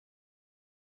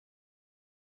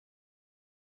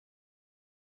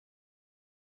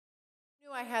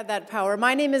I had that power.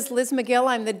 My name is Liz McGill.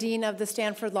 I'm the Dean of the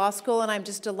Stanford Law School, and I'm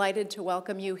just delighted to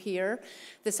welcome you here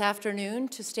this afternoon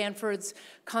to Stanford's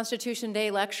Constitution Day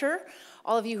lecture.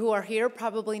 All of you who are here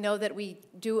probably know that we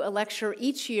do a lecture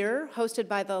each year hosted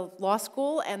by the Law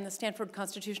School and the Stanford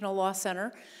Constitutional Law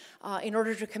Center in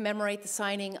order to commemorate the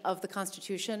signing of the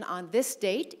Constitution on this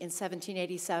date in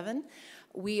 1787.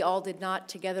 We all did not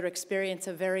together experience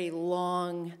a very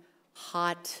long,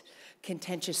 hot,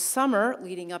 contentious summer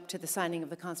leading up to the signing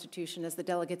of the Constitution, as the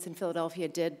delegates in Philadelphia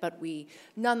did, but we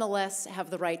nonetheless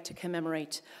have the right to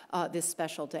commemorate this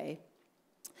special day.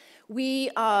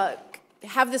 We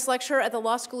have this lecture at the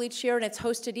law school each year, and it's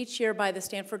hosted each year by the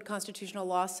Stanford Constitutional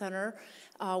Law Center,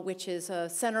 which is a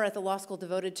center at the law school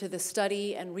devoted to the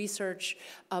study and research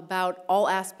about all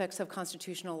aspects of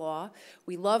constitutional law.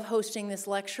 We love hosting this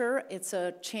lecture. It's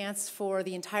a chance for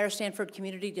the entire Stanford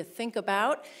community to think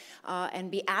about and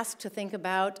be asked to think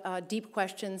about deep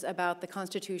questions about the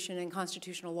Constitution and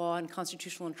constitutional law and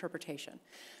constitutional interpretation.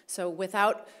 So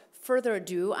without further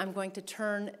ado, I'm going to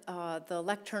turn the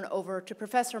lectern over to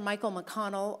Professor Michael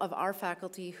McConnell of our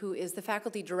faculty, who is the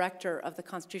faculty director of the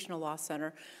Constitutional Law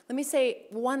Center. Let me say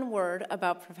one word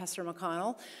about Professor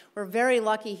McConnell. We're very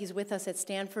lucky he's with us at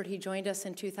Stanford. He joined us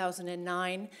in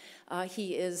 2009.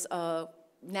 He is a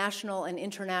national and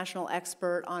international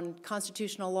expert on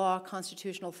constitutional law,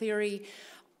 constitutional theory,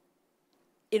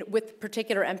 with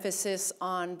particular emphasis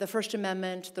on the First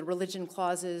Amendment, the religion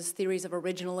clauses, theories of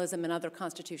originalism, and other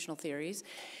constitutional theories.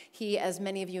 He, as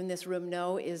many of you in this room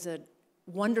know, is a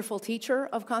wonderful teacher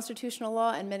of constitutional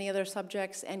law and many other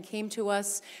subjects, and came to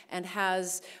us and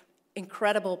has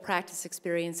incredible practice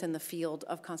experience in the field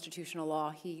of constitutional law.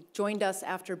 He joined us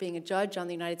after being a judge on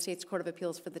the United States Court of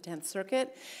Appeals for the 10th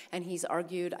Circuit, and he's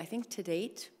argued, I think to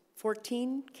date,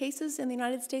 14 cases in the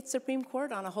United States Supreme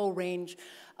Court on a whole range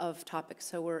of topics.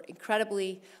 So we're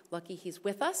incredibly lucky he's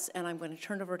with us, and I'm going to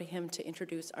turn over to him to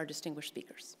introduce our distinguished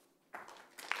speakers.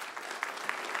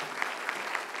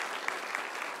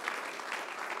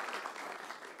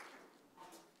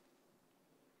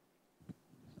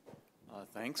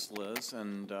 Thanks, Liz,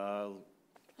 and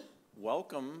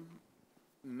welcome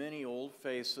many old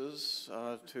faces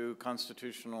to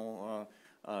Constitution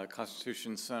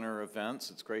Center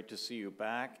events. It's great to see you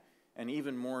back, and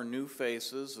even more new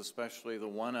faces, especially the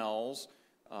 1Ls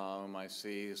I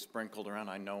see sprinkled around.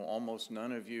 I know almost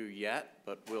none of you yet,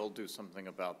 but we'll do something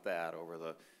about that over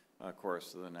the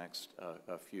course of the next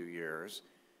few years.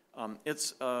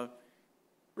 It's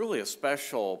really a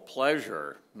special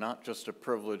pleasure, not just a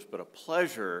privilege, but a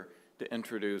pleasure to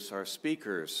introduce our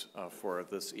speakers for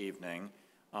this evening.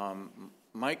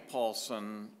 Mike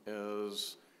Paulsen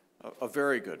is a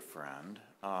very good friend.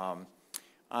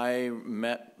 I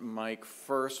met Mike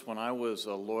first when I was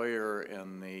a lawyer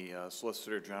in the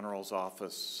Solicitor General's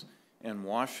office in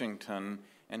Washington,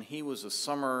 and he was a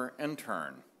summer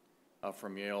intern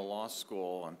from Yale Law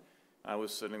School, and I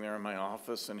was sitting there in my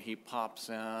office, and he pops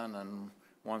in and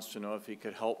wants to know if he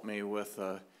could help me with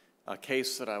a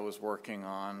case that I was working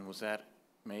on. Was that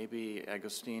maybe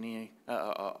Agostini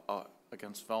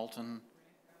against Felton?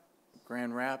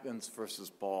 Grand Rapids versus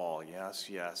Ball, yes,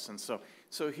 yes. And so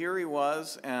here he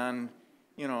was, and,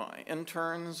 you know,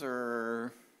 interns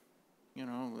are, you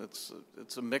know,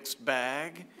 it's a mixed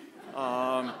bag.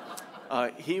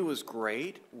 He was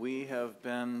great. We have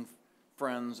been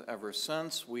friends ever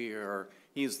since.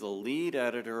 He's the lead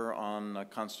editor on the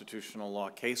Constitutional Law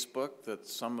Casebook that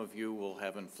some of you will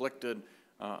have inflicted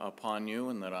upon you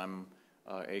and that I'm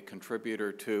a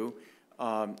contributor to.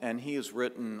 And he has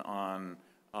written on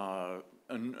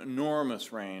an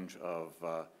enormous range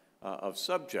of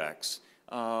subjects.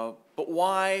 But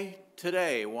why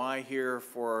today? Why here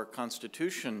for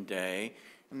Constitution Day?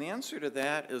 And the answer to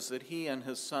that is that he and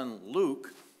his son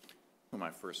Luke, whom I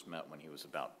first met when he was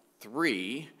about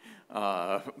 3,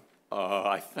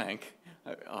 I think,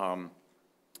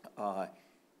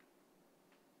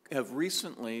 have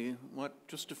recently,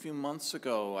 just a few months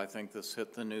ago, I think this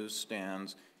hit the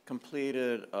newsstands,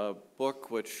 completed a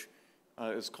book which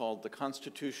is called The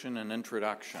Constitution and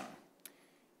Introduction.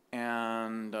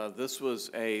 And this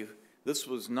was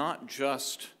not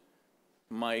just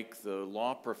Mike, the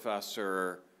law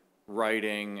professor,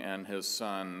 writing and his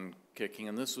son kicking,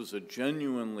 and this was a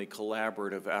genuinely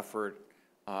collaborative effort.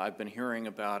 I've been hearing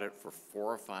about it for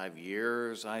 4 or 5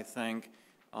 years, I think.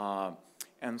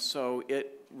 And so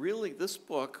this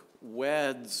book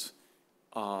weds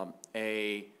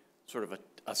a sort of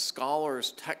a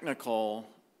scholar's technical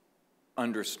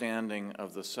understanding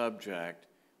of the subject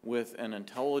with an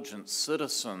intelligent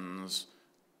citizen's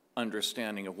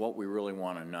understanding of what we really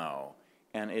want to know.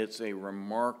 And it's a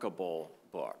remarkable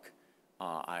book.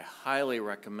 I highly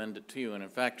recommend it to you. And in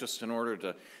fact, just in order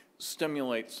to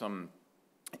stimulate some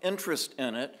interest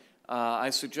in it, I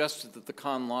suggested that the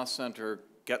Conn Law Center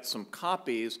get some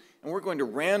copies, and we're going to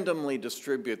randomly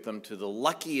distribute them to the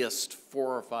luckiest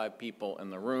 4 or 5 people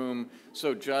in the room.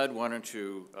 So, Judd, why don't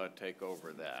you take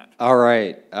over that? All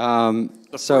right.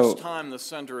 The first time the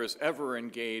center is ever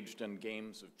engaged in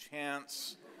games of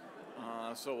chance,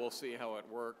 so we'll see how it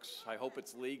works. I hope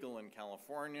it's legal in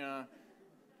California.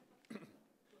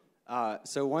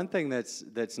 So one thing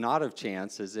that's not of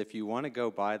chance is if you want to go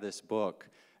buy this book,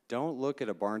 don't look at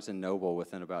a Barnes & Noble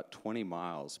within about 20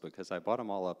 miles, because I bought them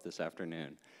all up this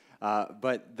afternoon.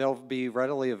 But they'll be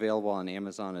readily available on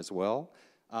Amazon as well.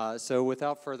 So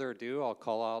without further ado, I'll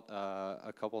call out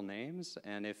a couple names,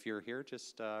 and if you're here,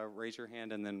 just raise your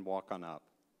hand and then walk on up.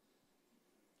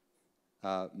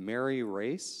 Mary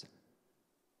Race.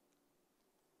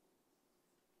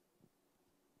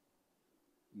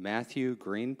 Matthew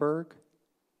Greenberg.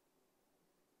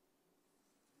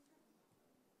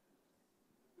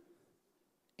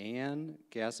 Anne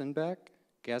Gazenbeek.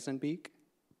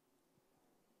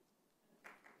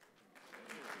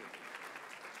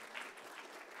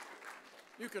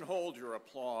 You can hold your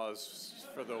applause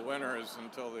for the winners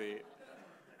until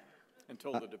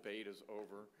the debate is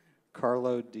over.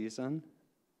 Carlo Deason.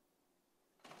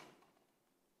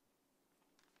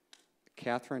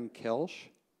 Catherine Kelsch.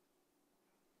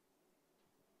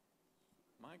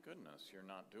 My goodness, you're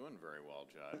not doing very well,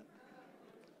 Judd.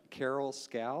 Carol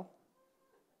Scow.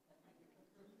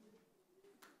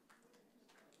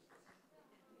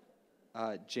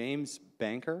 James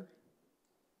Banker.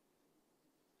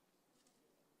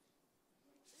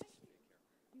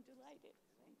 I'm delighted.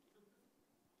 Thank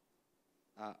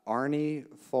you. Arnie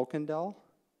Folkendell.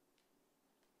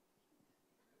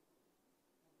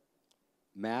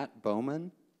 Matt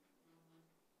Bowman.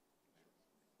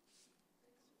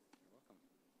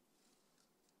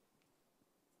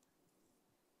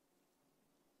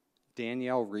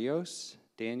 Daniel Rios.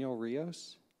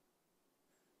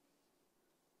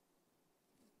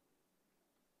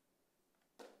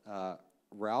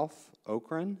 Ralph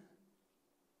Okran.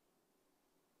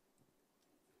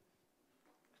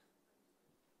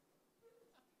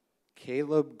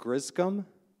 Caleb Griscom.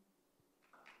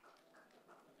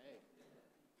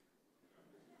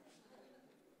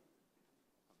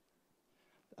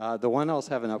 The one else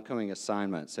have an upcoming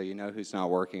assignment, so you know who's not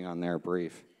working on their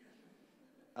brief.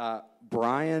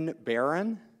 Brian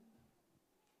Barron.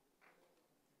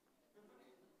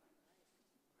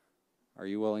 Are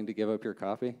you willing to give up your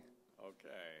copy?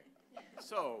 Okay.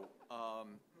 So,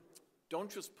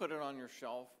 don't just put it on your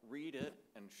shelf. Read it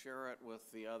and share it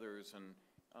with the others. And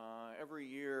every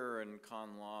year in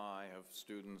Conn Law, I have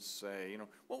students say,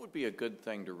 what would be a good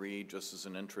thing to read just as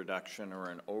an introduction or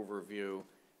an overview?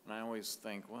 And I always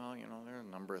think, well, there are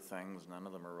a number of things. None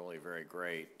of them are really very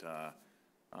great. Now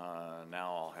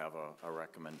I'll have a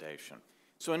recommendation.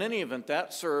 So in any event,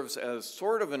 that serves as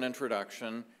sort of an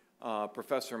introduction.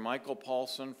 Professor Michael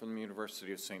Paulsen from the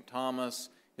University of St. Thomas,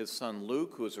 his son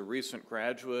Luke, who is a recent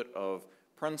graduate of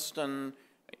Princeton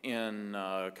in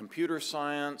computer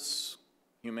science,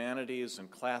 humanities,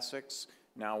 and classics,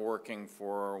 now working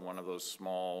for one of those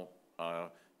small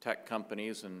tech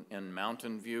companies in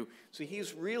Mountain View. So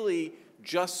he's really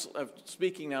just,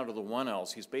 speaking now to the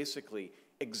 1Ls, he's basically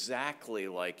exactly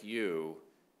like you,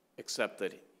 except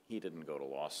that he didn't go to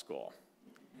law school.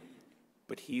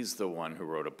 But he's the one who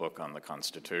wrote a book on the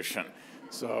Constitution.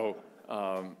 So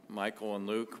Michael and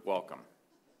Luke, welcome.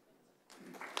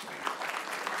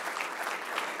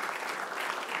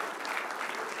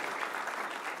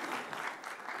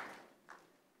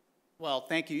 Well,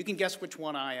 thank you. You can guess which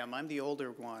one I am. I'm the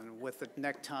older one with the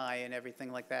necktie and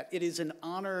everything like that. It is an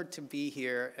honor to be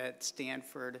here at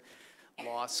Stanford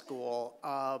Law School.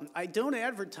 I don't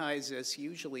advertise this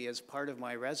usually as part of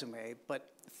my resume,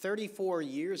 but 34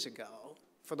 years ago,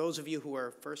 for those of you who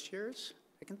are first years,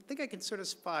 I think I can sort of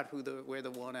spot where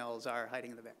the 1Ls are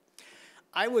hiding in the back.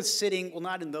 I was sitting, well,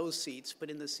 not in those seats, but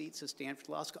in the seats of Stanford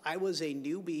Law School. I was a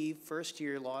newbie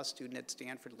first-year law student at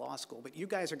Stanford Law School, but you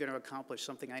guys are going to accomplish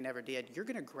something I never did. You're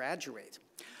going to graduate.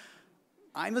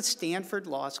 I'm a Stanford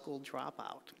Law School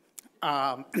dropout.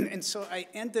 And so I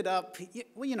ended up,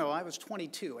 well, I was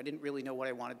 22. I didn't really know what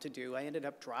I wanted to do. I ended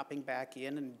up dropping back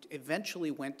in and eventually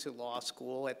went to law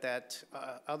school at that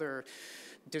other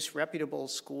disreputable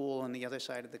school on the other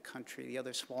side of the country, the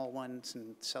other small ones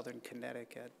in southern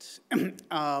Connecticut.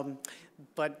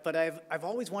 But I've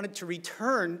always wanted to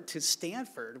return to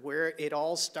Stanford, where it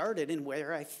all started and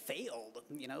where I failed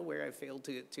you know, where I failed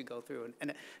to go through.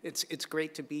 And it's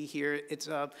great to be here. It's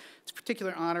a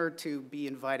particular honor to be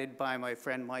invited by my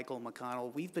friend Michael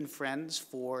McConnell. We've been friends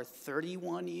for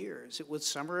 31 years. It was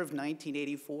summer of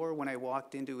 1984 when I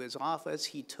walked into his office.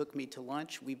 He took me to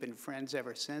lunch. We've been friends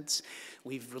ever since.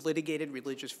 We've litigated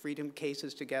religious freedom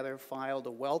cases together, filed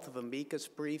a wealth of amicus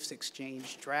briefs,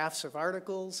 exchanged drafts of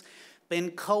articles,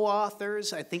 been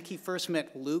co-authors. I think he first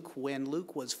met Luke when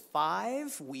Luke was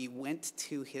 5. We went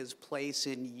to his place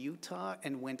in Utah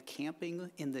and went camping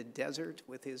in the desert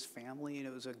with his family, and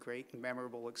it was a great,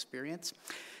 memorable experience.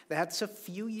 That's a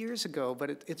few years ago, but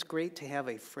it's great to have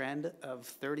a friend of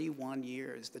 31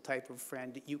 years, the type of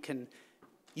friend you can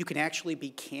actually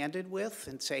be candid with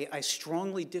and say, I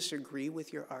strongly disagree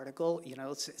with your article, you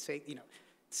know,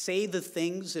 say the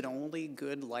things that only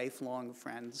good lifelong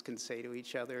friends can say to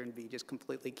each other and be just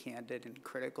completely candid and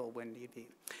critical when need be.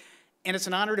 And it's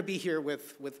an honor to be here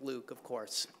with Luke, of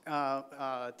course,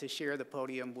 to share the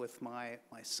podium with my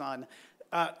son.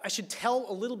 I should tell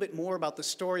a little bit more about the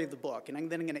story of the book, and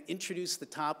then I'm going to introduce the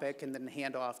topic and then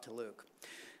hand off to Luke.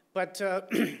 But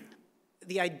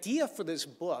the idea for this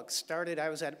book started, I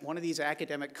was at one of these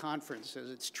academic conferences.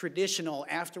 It's traditional.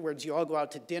 Afterwards, you all go out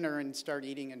to dinner and start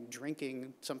eating and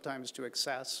drinking, sometimes to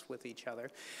excess with each other.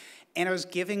 And I was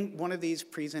giving one of these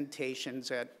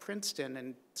presentations at Princeton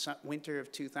in winter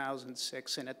of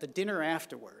 2006. And at the dinner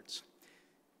afterwards,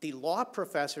 the law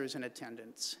professors in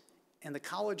attendance and the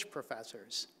college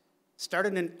professors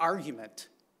started an argument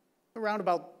around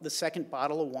about the second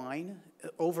bottle of wine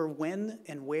over when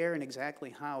and where and exactly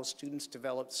how students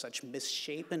developed such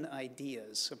misshapen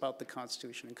ideas about the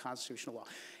Constitution and constitutional law.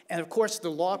 And of course, the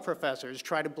law professors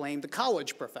try to blame the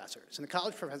college professors. And the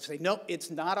college professors say, no,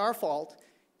 it's not our fault.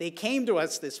 They came to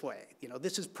us this way. You know,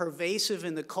 this is pervasive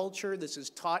in the culture. This is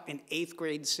taught in 8th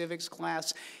grade civics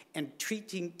class. And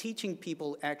teaching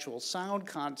people actual sound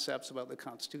concepts about the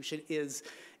Constitution is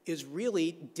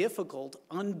really difficult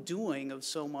undoing of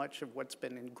so much of what's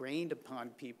been ingrained upon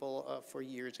people for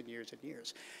years and years and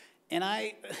years. And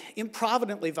I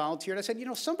improvidently volunteered. I said, you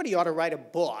know, somebody ought to write a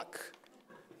book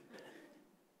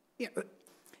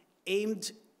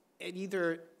aimed at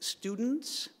either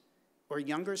students or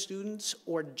younger students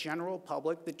or general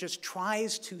public that just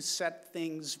tries to set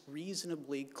things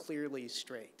reasonably clearly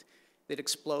straight, that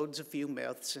explodes a few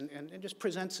myths and just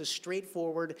presents a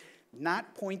straightforward,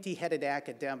 not pointy-headed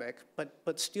academic,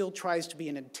 but still tries to be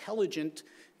an intelligent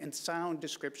and sound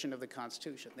description of the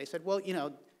Constitution. They said, well, you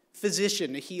know,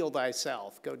 physician, heal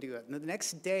thyself, go do it. And the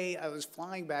next day, I was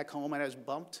flying back home, and I was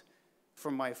bumped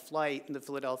from my flight in the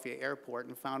Philadelphia airport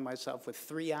and found myself with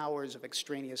 3 hours of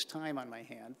extraneous time on my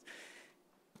hands.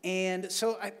 And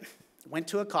so I went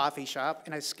to a coffee shop,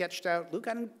 and I sketched out, Luke,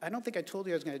 I don't think I told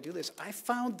you I was going to do this. I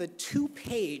found the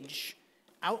 2-page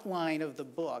outline of the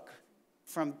book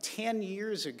from 10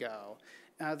 years ago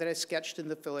that I sketched in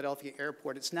the Philadelphia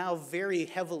airport. It's now very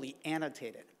heavily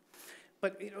annotated.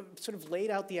 But sort of laid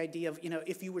out the idea of,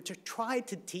 if you were to try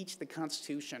to teach the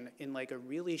Constitution in like a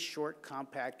really short,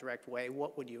 compact, direct way,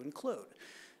 what would you include?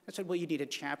 I said, well, you need a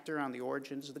chapter on the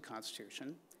origins of the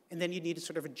Constitution, and then you need a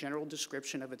sort of a general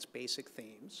description of its basic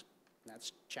themes.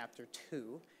 That's chapter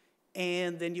 2.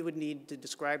 And then you would need to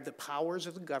describe the powers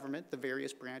of the government, the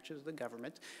various branches of the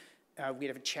government. We'd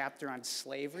have a chapter on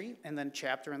slavery, and then a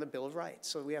chapter on the Bill of Rights.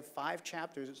 So we have 5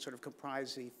 chapters that sort of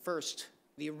comprise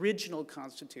the original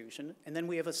Constitution, and then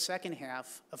we have a second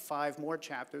half of 5 more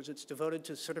chapters. It's devoted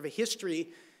to sort of a history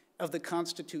of the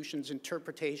Constitution's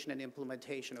interpretation and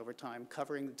implementation over time,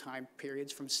 covering the time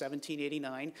periods from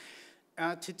 1789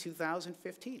 to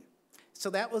 2015. So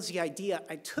that was the idea.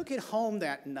 I took it home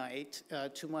that night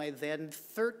to my then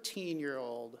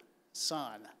 13-year-old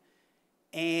son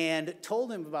and told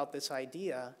him about this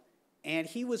idea, and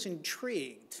he was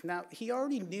intrigued. Now, he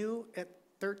already knew at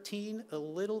 13 a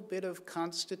little bit of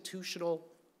constitutional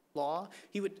law.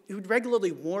 He would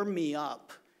regularly warm me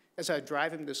up. As I'd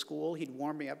drive him to school, he'd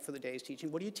warm me up for the day's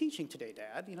teaching. What are you teaching today,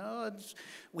 Dad?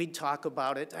 We'd talk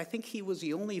about it. I think he was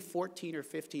the only 14 or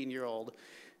 15-year-old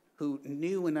who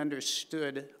knew and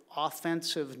understood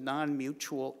offensive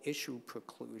non-mutual issue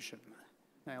preclusion.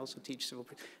 I also teach civil.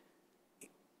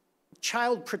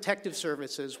 Child Protective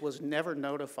Services was never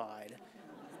notified.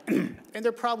 And there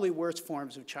are probably worse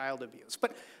forms of child abuse.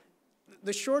 But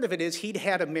the short of it is he'd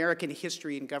had American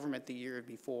history and government the year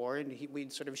before, and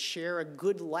we'd sort of share a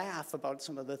good laugh about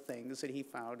some of the things that he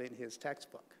found in his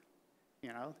textbook.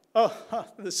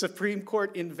 The Supreme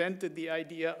Court invented the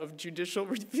idea of judicial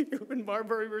review in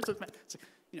Marbury versus Madison.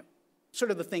 Sort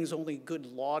of the things only good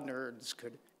law nerds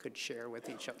could share with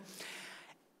each other.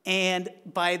 And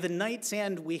by the night's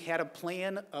end, we had a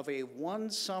plan of a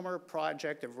one-summer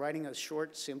project of writing a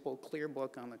short, simple, clear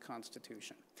book on the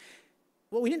Constitution.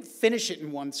 Well, we didn't finish it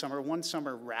in one summer. One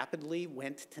summer rapidly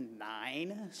went to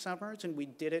 9 summers, and we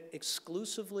did it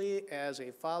exclusively as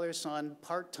a father-son,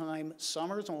 part-time,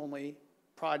 summers-only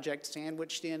project,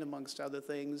 sandwiched in, amongst other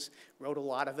things. Wrote a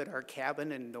lot of it at our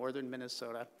cabin in northern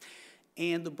Minnesota.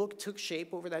 And the book took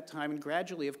shape over that time and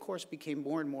gradually, of course, became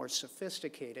more and more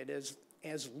sophisticated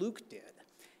as Luke did.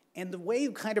 And the way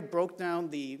you kind of broke down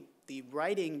the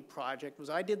writing project was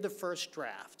I did the first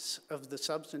drafts of the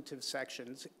substantive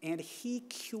sections, and he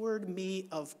cured me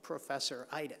of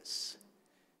professor-itis,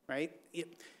 right?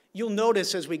 You'll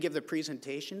notice as we give the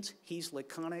presentations, he's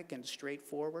laconic and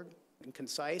straightforward and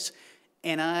concise,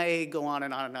 and I go on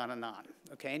and on and on and on,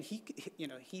 okay? And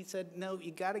he said, no,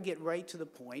 you got to get right to the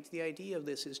point. The idea of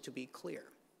this is to be clear.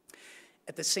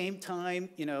 At the same time,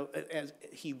 as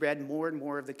he read more and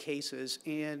more of the cases,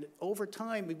 and over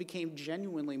time, we became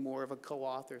genuinely more of a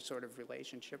co-author sort of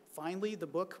relationship. Finally, the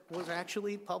book was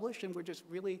actually published, and we're just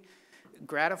really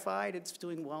gratified. It's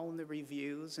doing well in the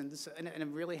reviews, and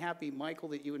I'm really happy, Michael,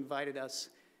 that you invited us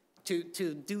to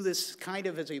do this kind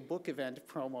of as a book event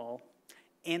promo.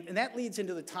 And that leads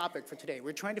into the topic for today.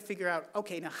 We're trying to figure out,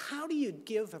 okay, now how do you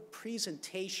give a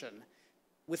presentation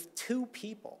with 2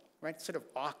 people? Right, sort of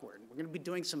awkward. We're going to be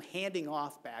doing some handing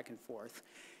off back and forth.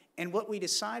 And what we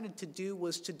decided to do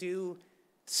was to do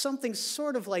something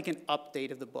sort of like an update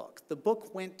of the book. The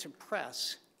book went to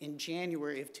press in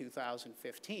January of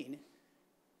 2015,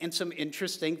 and some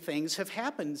interesting things have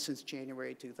happened since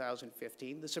January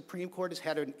 2015. The Supreme Court has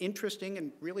had an interesting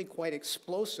and really quite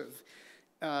explosive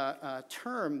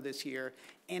term this year.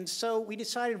 And so we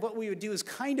decided what we would do is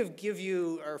kind of give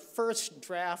you our first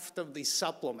draft of the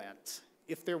supplement,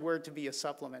 if there were to be a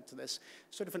supplement to this,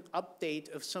 sort of an update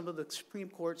of some of the Supreme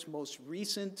Court's most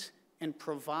recent and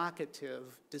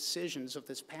provocative decisions of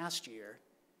this past year,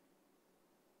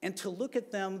 and to look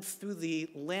at them through the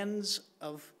lens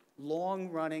of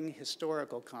long-running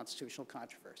historical constitutional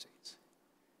controversies.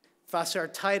 Thus our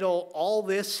title, All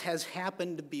This Has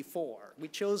Happened Before. We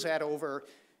chose that over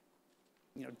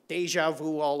deja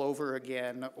vu all over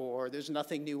again, or there's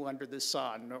nothing new under the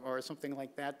sun, or something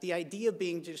like that. The idea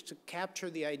being just to capture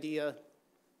the idea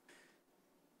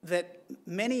that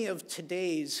many of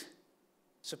today's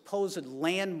supposed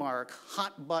landmark,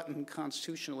 hot-button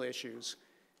constitutional issues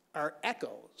are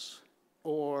echoes,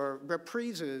 or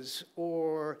reprises,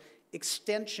 or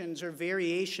extensions or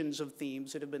variations of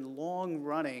themes that have been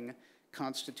long-running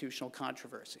constitutional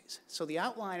controversies. So the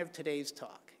outline of today's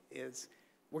talk is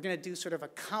we're going to do sort of a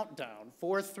countdown,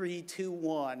 4, 3, 2,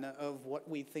 1, of what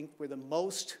we think were the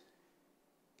most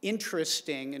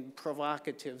interesting and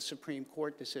provocative Supreme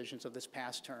Court decisions of this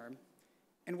past term.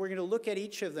 And we're going to look at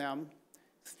each of them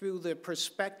through the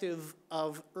perspective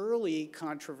of early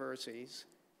controversies,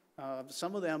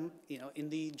 some of them in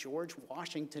the George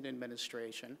Washington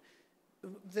administration,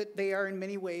 that they are in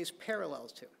many ways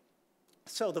parallels to.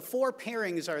 So the 4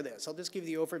 pairings are this. I'll just give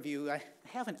you the overview. I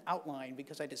have an outline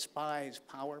because I despise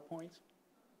PowerPoints.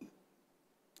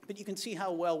 But you can see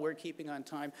how well we're keeping on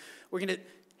time. We're going to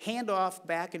hand off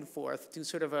back and forth to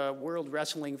sort of a World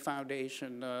Wrestling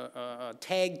Foundation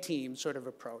tag team sort of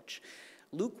approach.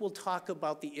 Luke will talk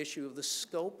about the issue of the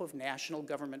scope of national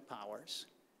government powers,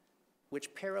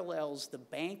 which parallels the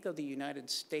Bank of the United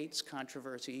States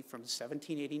controversy from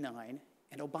 1789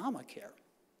 and Obamacare.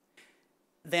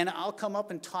 Then I'll come up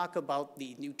and talk about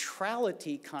the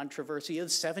neutrality controversy of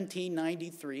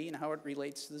 1793 and how it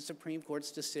relates to the Supreme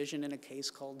Court's decision in a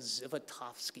case called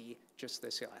Zivotofsky just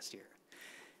this last year.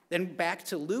 Then back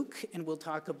to Luke, and we'll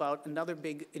talk about another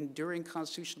big enduring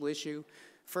constitutional issue,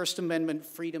 First Amendment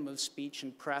freedom of speech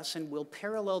and press, and we'll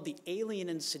parallel the Alien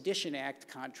and Sedition Act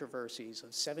controversies of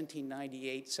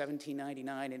 1798,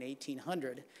 1799, and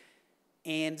 1800,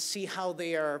 and see how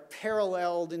they are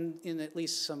paralleled in at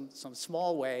least some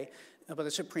small way by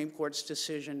the Supreme Court's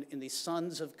decision in the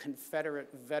Sons of Confederate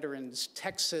Veterans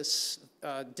Texas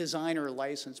designer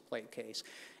license plate case.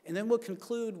 And then we'll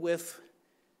conclude with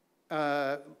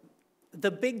the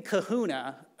big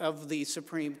kahuna of the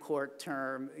Supreme Court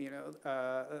term,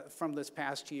 from this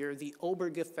past year, the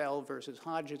Obergefell versus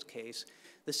Hodges case,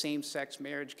 the same-sex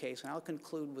marriage case. And I'll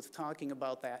conclude with talking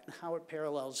about that and how it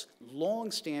parallels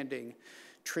long-standing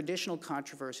traditional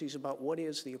controversies about what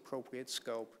is the appropriate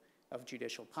scope of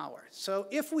judicial power. So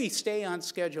if we stay on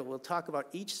schedule, we'll talk about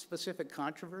each specific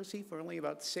controversy for only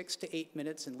about 6 to 8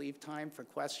 minutes and leave time for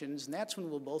questions. And that's when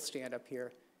we'll both stand up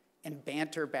here and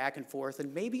banter back and forth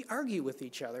and maybe argue with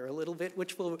each other a little bit,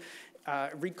 which will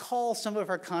recall some of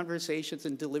our conversations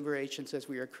and deliberations as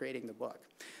we are creating the book.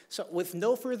 So with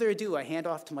no further ado, I hand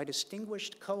off to my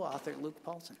distinguished co-author, Luke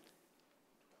Paulsen.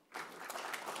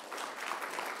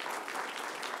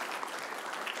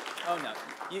 Oh, no.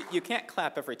 You can't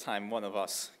clap every time one of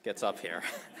us gets up here.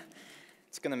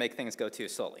 It's going to make things go too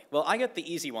slowly. Well, I get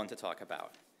the easy one to talk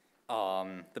about.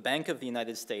 The Bank of the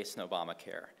United States and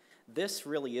Obamacare. This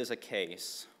really is a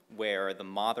case where the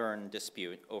modern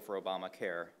dispute over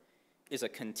Obamacare is a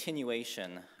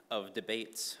continuation of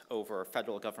debates over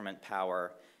federal government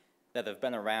power that have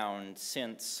been around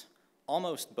since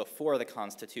almost before the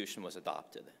Constitution was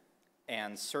adopted,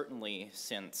 and certainly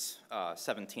since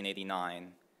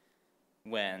 1789,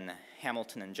 when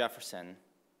Hamilton and Jefferson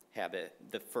had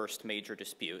the first major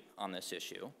dispute on this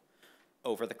issue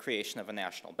over the creation of a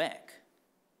national bank.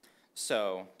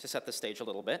 So, to set the stage a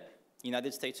little bit, the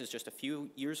United States is just a few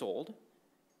years old.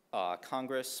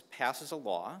 Congress passes a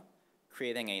law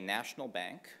creating a national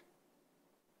bank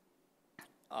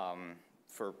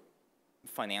for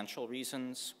financial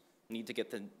reasons, need to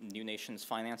get the new nation's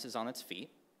finances on its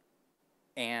feet.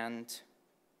 And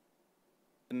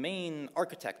the main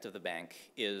architect of the bank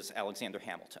is Alexander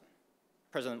Hamilton,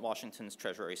 President Washington's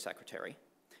Treasury Secretary.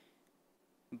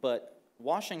 But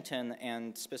Washington,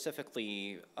 and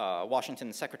specifically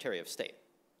Washington's Secretary of State,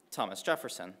 Thomas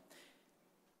Jefferson,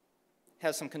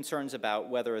 has some concerns about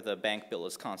whether the bank bill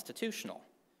is constitutional,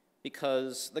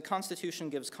 because the Constitution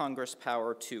gives Congress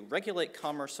power to regulate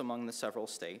commerce among the several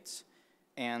states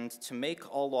and to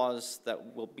make all laws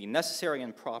that will be necessary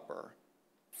and proper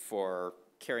for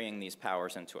carrying these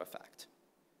powers into effect.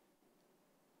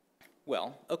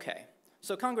 Well, okay,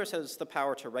 so Congress has the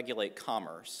power to regulate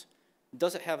commerce.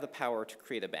 Does it have the power to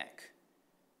create a bank?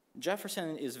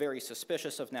 Jefferson is very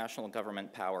suspicious of national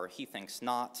government power. He thinks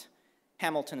not.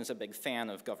 Hamilton is a big fan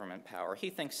of government power. He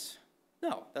thinks,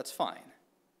 no, that's fine.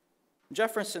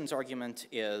 Jefferson's argument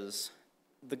is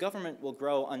the government will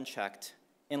grow unchecked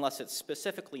unless it's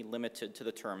specifically limited to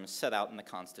the terms set out in the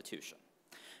Constitution.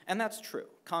 And that's true.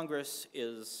 Congress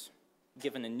is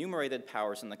given enumerated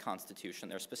powers in the Constitution.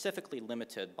 They're specifically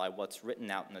limited by what's written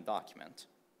out in the document.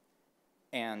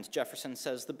 And Jefferson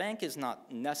says the bank is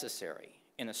not necessary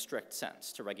in a strict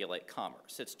sense to regulate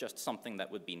commerce. It's just something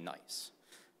that would be nice,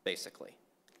 basically.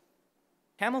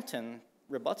 Hamilton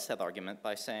rebuts that argument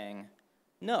by saying,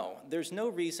 no, there's no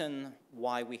reason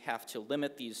why we have to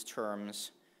limit these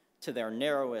terms to their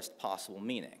narrowest possible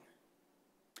meaning.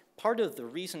 Part of the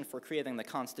reason for creating the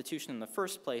Constitution in the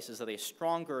first place is that a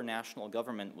stronger national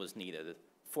government was needed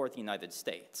for the United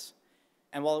States.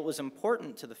 And while it was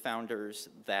important to the founders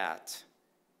that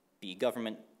the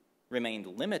government remained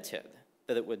limited,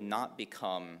 that it would not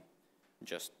become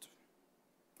just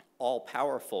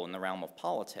all-powerful in the realm of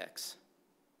politics,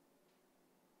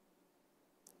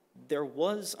 there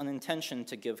was an intention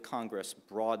to give Congress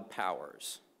broad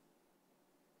powers.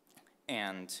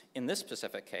 And in this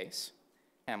specific case,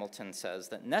 Hamilton says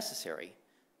that necessary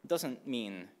doesn't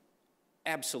mean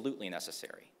absolutely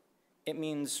necessary. It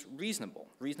means reasonable,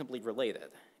 reasonably related.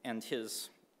 And his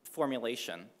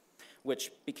formulation,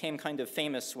 which became kind of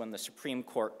famous when the Supreme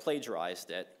Court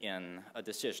plagiarized it in a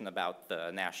decision about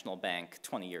the national bank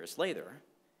 20 years later,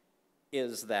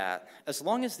 is that as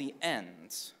long as the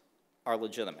ends are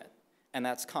legitimate, and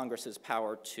that's Congress's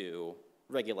power to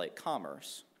regulate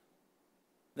commerce,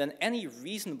 then any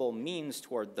reasonable means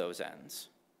toward those ends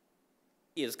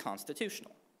is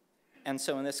constitutional. And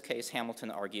so in this case,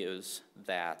 Hamilton argues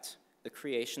that the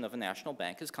creation of a national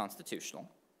bank is constitutional,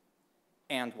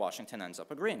 and Washington ends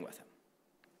up agreeing with him.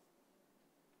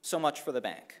 So much for the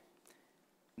bank.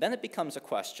 Then it becomes a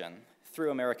question,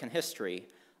 through American history,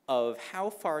 of how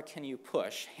far can you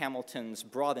push Hamilton's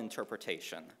broad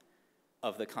interpretation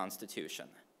of the Constitution?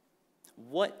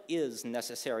 What is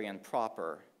necessary and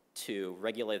proper to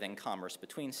regulating commerce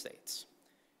between states?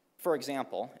 For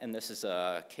example, and this is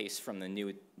a case from the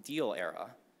New Deal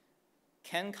era,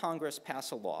 can Congress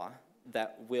pass a law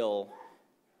that will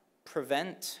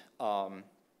prevent,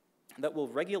 that will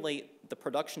regulate the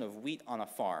production of wheat on a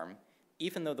farm,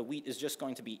 even though the wheat is just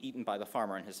going to be eaten by the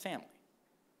farmer and his family?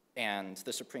 And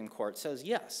the Supreme Court says,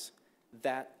 yes,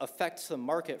 that affects the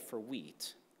market for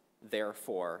wheat.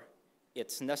 Therefore,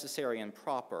 it's necessary and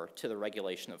proper to the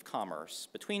regulation of commerce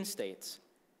between states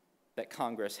that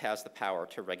Congress has the power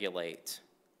to regulate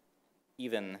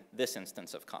even this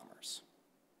instance of commerce.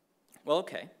 Well,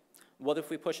 okay, what if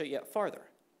we push it yet farther?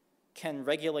 Can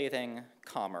regulating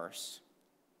commerce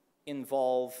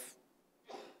involve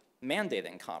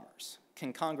mandating commerce?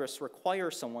 Can Congress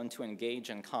require someone to engage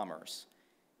in commerce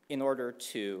in order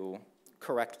to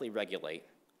correctly regulate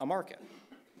a market.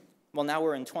 Well, now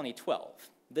we're in 2012.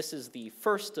 This is the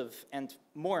first of, and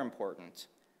more important,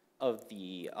 of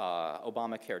the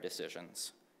Obamacare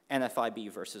decisions,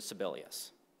 NFIB versus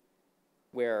Sebelius,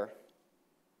 where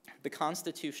the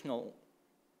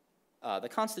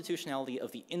constitutionality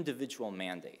of the individual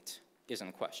mandate is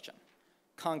in question.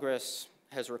 Congress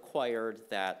has required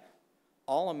that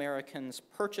all Americans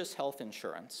purchase health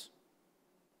insurance,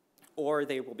 or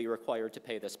they will be required to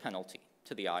pay this penalty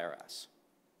to the IRS.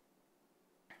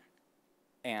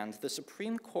 And the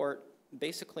Supreme Court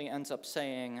basically ends up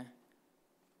saying,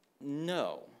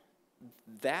 no,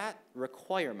 that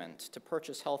requirement to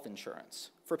purchase health insurance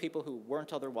for people who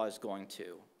weren't otherwise going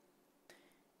to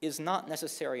is not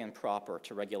necessary and proper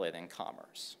to regulating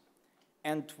commerce.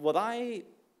 And what I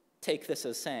take this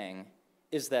as saying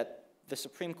is that the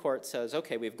Supreme Court says,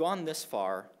 okay, we've gone this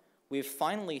far, we've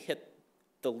finally hit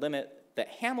the limit that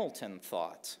Hamilton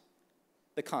thought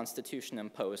the Constitution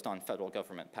imposed on federal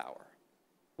government power,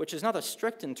 which is not a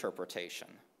strict interpretation,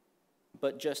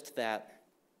 but just that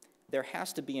there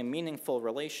has to be a meaningful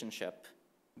relationship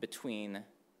between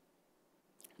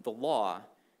the law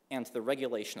and the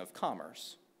regulation of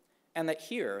commerce, and that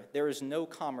here there is no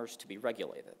commerce to be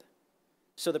regulated.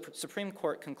 So the Supreme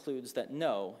Court concludes that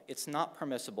no, it's not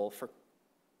permissible for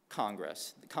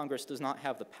Congress. Congress does not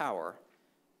have the power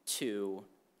to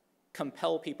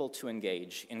compel people to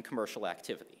engage in commercial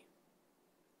activity.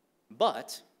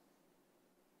 But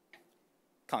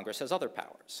Congress has other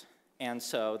powers. And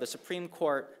so the Supreme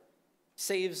Court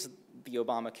saves the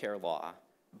Obamacare law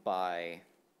by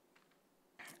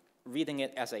reading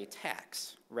it as a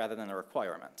tax rather than a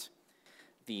requirement.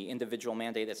 The individual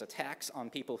mandate is a tax on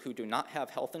people who do not have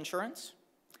health insurance,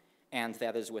 and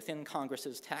that is within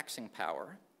Congress's taxing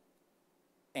power.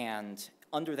 And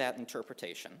under that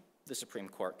interpretation, the Supreme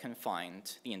Court can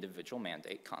find the individual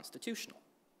mandate constitutional.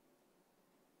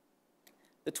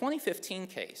 The 2015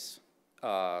 case,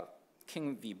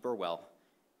 King v. Burwell,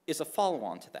 is a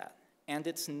follow-on to that, and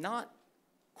it's not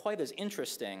quite as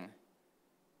interesting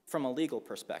from a legal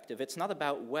perspective. It's not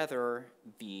about whether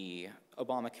the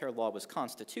Obamacare law was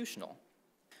constitutional,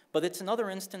 but it's another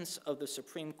instance of the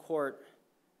Supreme Court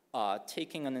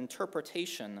taking an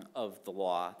interpretation of the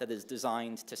law that is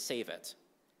designed to save it.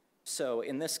 So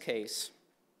in this case,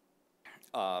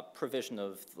 provision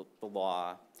of the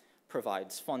law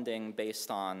provides funding based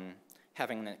on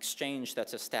having an exchange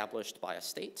that's established by a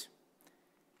state,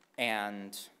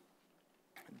 and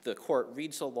the court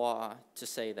reads a law to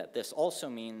say that this also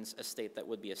means a state that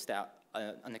would be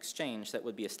an exchange that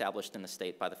would be established in the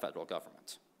state by the federal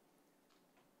government.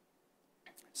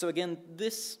 So again,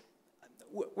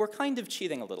 we're kind of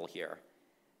cheating a little here.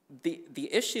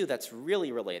 The issue that's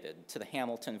really related to the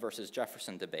Hamilton versus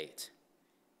Jefferson debate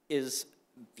is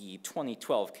the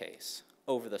 2012 case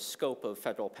over the scope of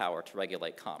federal power to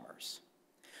regulate commerce.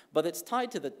 But it's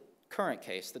tied to the current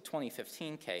case, the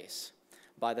 2015 case,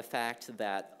 by the fact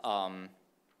that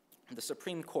the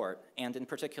Supreme Court, and in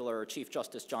particular Chief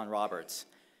Justice John Roberts,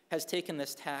 has taken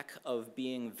this tack of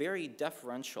being very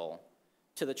deferential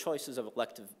to the choices of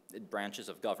elected branches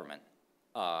of government,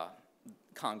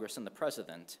 Congress and the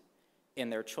President, in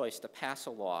their choice to pass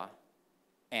a law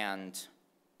and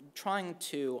trying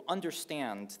to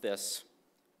understand this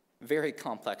very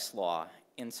complex law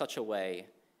in such a way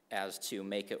as to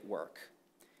make it work.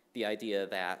 The idea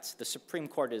that the Supreme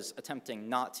Court is attempting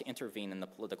not to intervene in the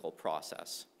political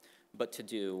process, but to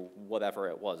do whatever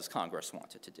it was Congress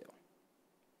wanted to do.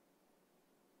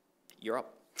 You're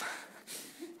up.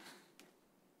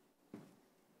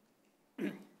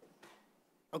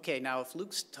 Okay, now if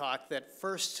Luke's talk, that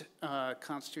first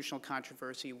constitutional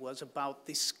controversy was about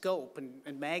the scope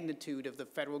and magnitude of the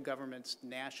federal government's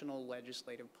national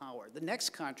legislative power. The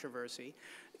next controversy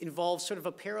involves sort of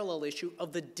a parallel issue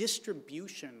of the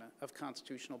distribution of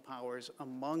constitutional powers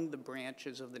among the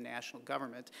branches of the national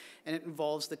government, and it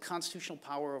involves the constitutional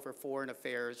power over foreign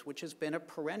affairs, which has been a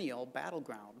perennial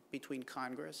battleground between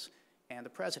Congress and the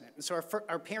president. And so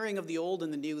our pairing of the old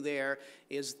and the new there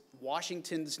is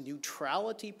Washington's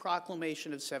Neutrality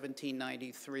Proclamation of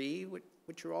 1793,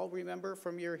 which you all remember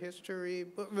from your history.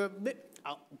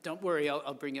 Don't worry,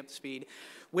 I'll bring you up to speed.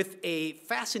 With a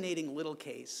fascinating little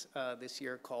case this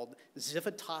year called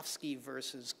Zivotofsky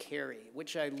versus Kerry,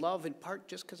 which I love in part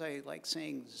just because I like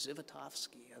saying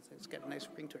Zivotofsky. I think it's got a nice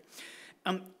ring to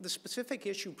it. The specific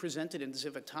issue presented in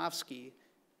Zivotofsky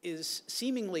is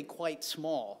seemingly quite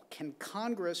small. Can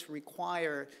Congress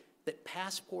require that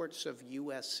passports of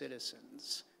U.S.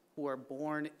 citizens who are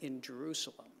born in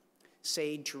Jerusalem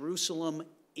say Jerusalem,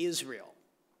 Israel,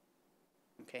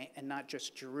 okay, and not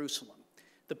just Jerusalem?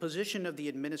 The position of the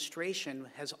administration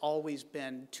has always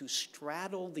been to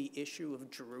straddle the issue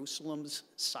of Jerusalem's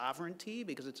sovereignty,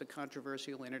 because it's a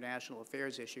controversial international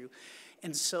affairs issue.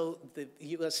 And so the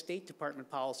US State Department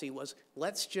policy was,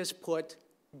 let's just put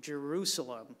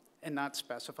Jerusalem and not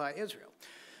specify Israel.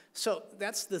 So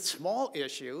that's the small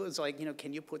issue. It's like,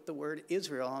 can you put the word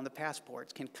Israel on the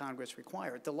passports? Can Congress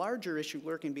require it? The larger issue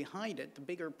lurking behind it, the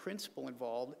bigger principle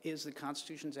involved, is the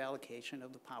Constitution's allocation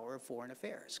of the power of foreign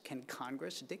affairs. Can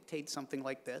Congress dictate something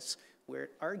like this, where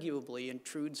it arguably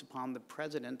intrudes upon the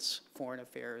president's foreign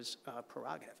affairs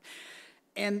prerogative?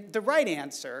 And the right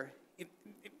answer,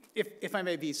 if I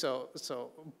may be so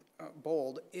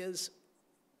bold, is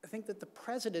I think that the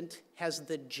president has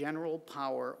the general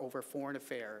power over foreign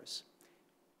affairs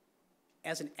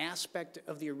as an aspect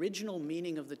of the original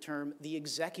meaning of the term, the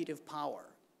executive power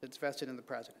that's vested in the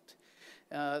president.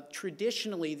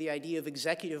 Traditionally, the idea of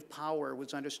executive power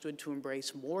was understood to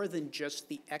embrace more than just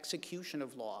the execution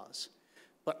of laws,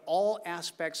 but all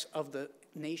aspects of the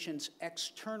nation's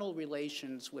external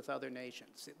relations with other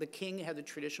nations. The king had the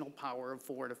traditional power of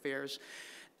foreign affairs,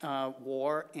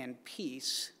 war and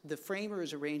peace. The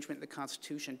framers' arrangement in the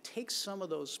Constitution takes some of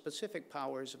those specific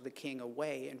powers of the king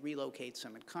away and relocates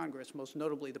them in Congress, most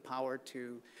notably the power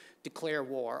to declare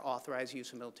war, authorize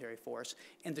use of military force,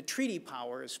 and the treaty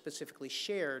power is specifically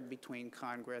shared between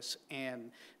Congress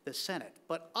and the Senate.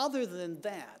 But other than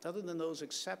that, other than those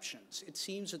exceptions, it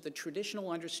seems that the traditional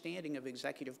understanding of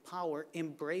executive power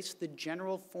embraced the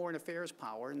general foreign affairs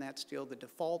power, and that's still the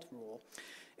default rule.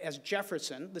 As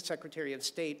Jefferson, the Secretary of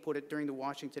State, put it during the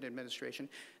Washington administration,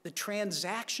 the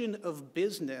transaction of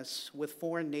business with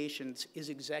foreign nations is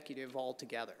executive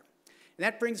altogether. And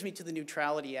that brings me to the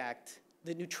Neutrality Act,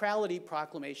 the Neutrality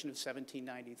Proclamation of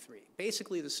 1793.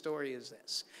 Basically, the story is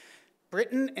this.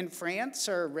 Britain and France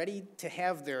are ready to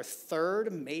have their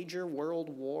third major world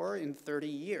war in 30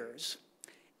 years.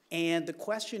 And the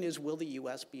question is, will the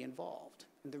US be involved?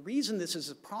 And the reason this is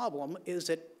a problem is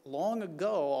that long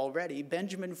ago already,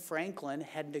 Benjamin Franklin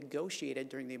had negotiated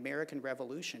during the American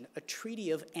Revolution a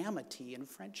treaty of amity and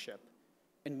friendship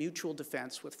and mutual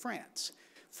defense with France.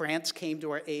 France came to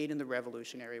our aid in the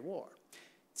Revolutionary War.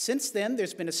 Since then,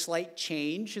 there's been a slight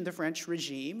change in the French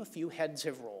regime. A few heads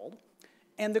have rolled.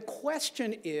 And the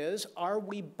question is, are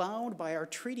we bound by our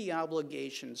treaty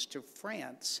obligations to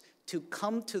France to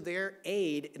come to their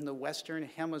aid in the Western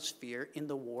Hemisphere in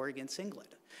the war against England?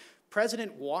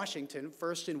 President Washington,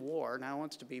 first in war, now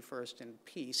wants to be first in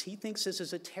peace. He thinks this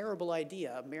is a terrible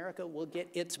idea. America will get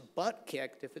its butt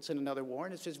kicked if it's in another war,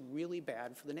 and it's just really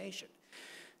bad for the nation.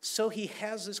 So he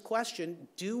has this question,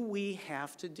 do we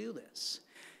have to do this?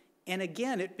 And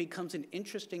again, it becomes an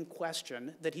interesting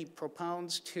question that he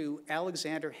propounds to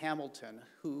Alexander Hamilton,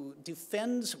 who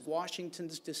defends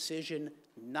Washington's decision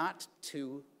not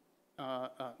to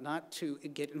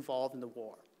get involved in the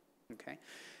war, okay?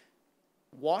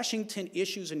 Washington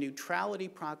issues a neutrality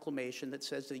proclamation that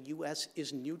says the US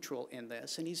is neutral in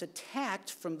this, and he's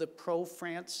attacked from the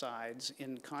pro-France sides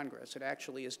in Congress. It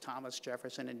actually is Thomas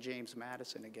Jefferson and James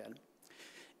Madison again.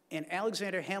 And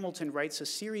Alexander Hamilton writes a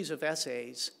series of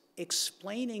essays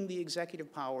explaining the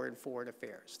executive power in foreign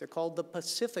affairs. They're called the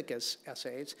Pacificus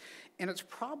essays, and it's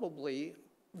probably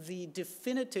the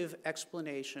definitive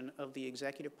explanation of the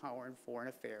executive power in foreign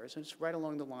affairs, and it's right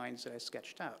along the lines that I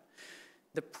sketched out.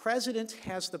 The president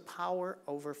has the power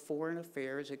over foreign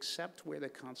affairs except where the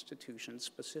Constitution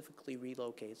specifically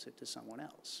relocates it to someone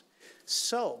else.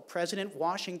 So President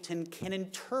Washington can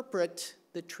interpret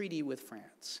the treaty with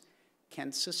France,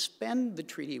 can suspend the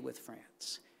treaty with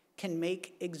France, can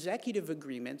make executive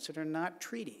agreements that are not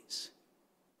treaties.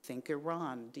 Think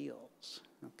Iran deals,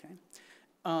 okay?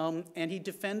 And he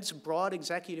defends broad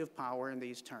executive power in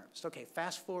these terms. Okay,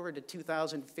 fast forward to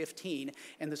 2015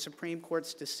 and the Supreme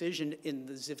Court's decision in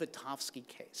the Zivotofsky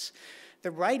case.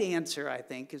 The right answer, I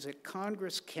think, is that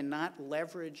Congress cannot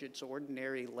leverage its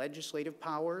ordinary legislative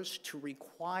powers to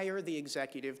require the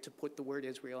executive to put the word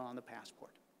Israel on the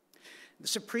passport. The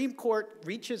Supreme Court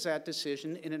reaches that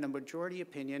decision in a majority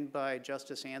opinion by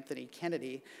Justice Anthony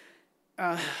Kennedy.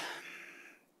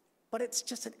 But it's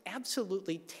just an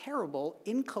absolutely terrible,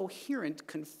 incoherent,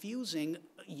 confusing,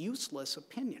 useless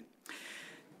opinion.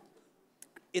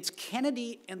 It's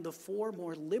Kennedy and the four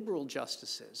more liberal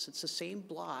justices. It's the same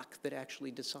bloc that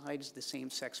actually decides the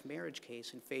same-sex marriage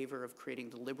case in favor of creating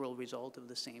the liberal result of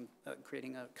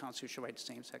creating a constitutional right to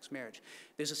same-sex marriage.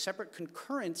 There's a separate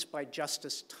concurrence by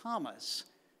Justice Thomas,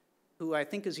 who I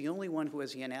think is the only one who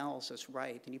has the analysis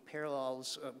right, and he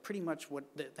parallels pretty much what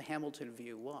the Hamilton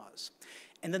view was.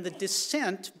 And then the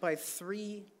dissent by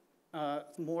three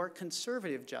more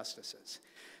conservative justices.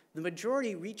 The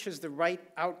majority reaches the right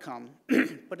outcome,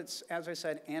 but it's, as I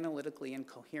said, analytically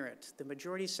incoherent. The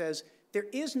majority says there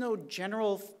is no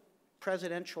general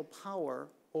presidential power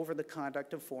over the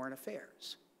conduct of foreign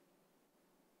affairs.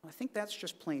 I think that's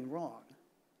just plain wrong.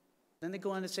 Then they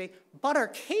go on to say, but our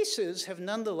cases have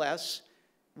nonetheless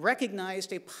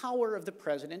recognized a power of the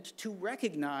president to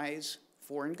recognize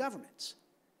foreign governments.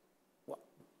 Well,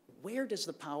 where does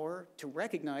the power to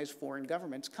recognize foreign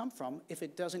governments come from if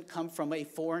it doesn't come from a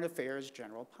foreign affairs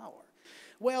general power?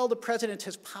 Well, the president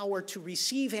has power to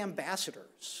receive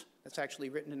ambassadors. That's actually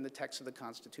written in the text of the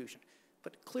Constitution.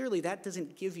 But clearly that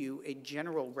doesn't give you a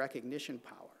general recognition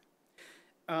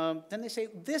power. Then they say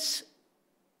this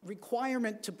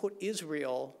requirement to put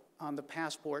Israel on the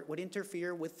passport would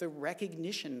interfere with the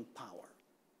recognition power.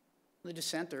 The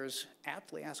dissenters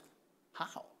aptly ask,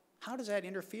 how? How does that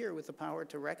interfere with the power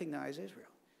to recognize Israel?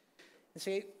 They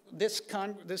say this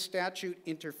statute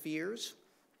interferes,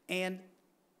 and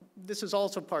this is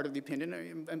also part of the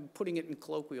opinion, I'm putting it in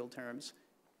colloquial terms,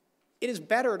 it is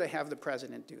better to have the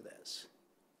president do this.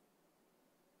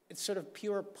 It's sort of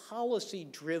pure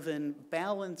policy-driven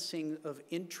balancing of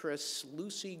interests,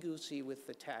 loosey-goosey with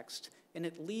the text, and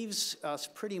it leaves us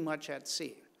pretty much at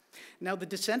sea. Now the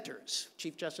dissenters,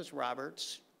 Chief Justice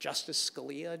Roberts, Justice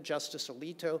Scalia, Justice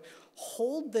Alito,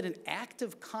 hold that an act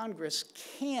of Congress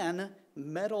can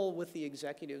meddle with the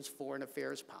executive's foreign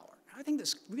affairs power. I think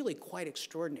this is really quite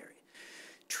extraordinary.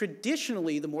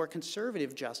 Traditionally, the more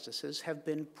conservative justices have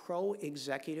been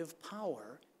pro-executive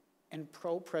power and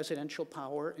pro-presidential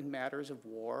power in matters of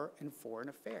war and foreign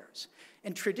affairs.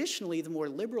 And traditionally, the more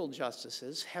liberal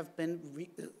justices have been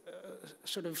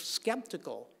sort of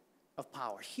skeptical of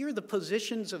power. Here, the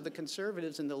positions of the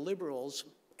conservatives and the liberals,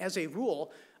 as a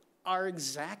rule, are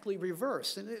exactly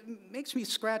reversed. And it makes me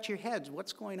scratch your heads.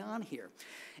 What's going on here?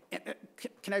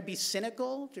 Can I be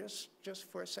cynical just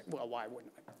for a second? Well, why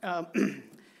wouldn't I?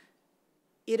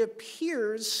 It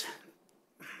appears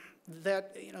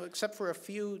that, except for a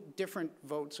few different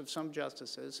votes of some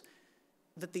justices,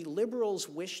 that the liberals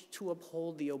wish to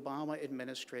uphold the Obama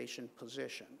administration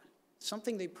position,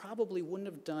 something they probably wouldn't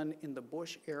have done in the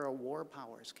Bush-era war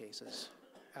powers cases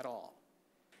at all.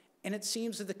 And it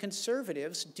seems that the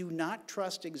conservatives do not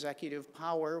trust executive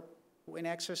power when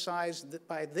exercised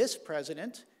by this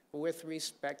president with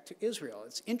respect to Israel.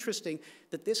 It's interesting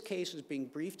that this case is being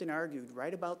briefed and argued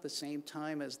right about the same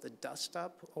time as the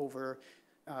dust-up over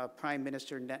Prime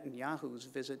Minister Netanyahu's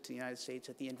visit to the United States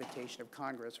at the invitation of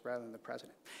Congress rather than the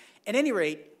president. At any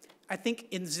rate, I think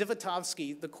in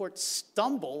Zivotofsky, the court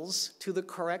stumbles to the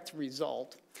correct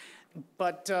result,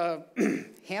 but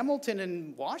Hamilton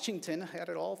and Washington had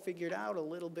it all figured out a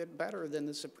little bit better than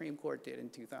the Supreme Court did in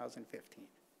 2015.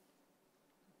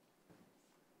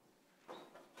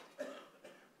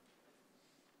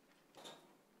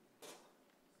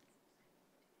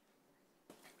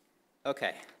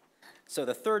 Okay. So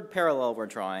the third parallel we're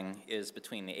drawing is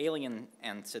between the Alien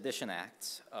and Sedition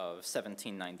Acts of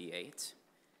 1798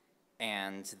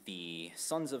 and the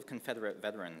Sons of Confederate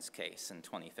Veterans case in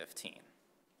 2015.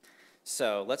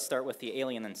 So let's start with the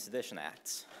Alien and Sedition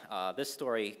Acts. This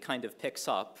story kind of picks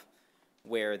up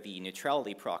where the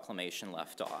Neutrality Proclamation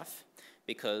left off,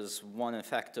 because one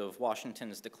effect of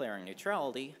Washington's declaring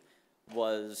neutrality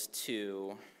was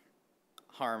to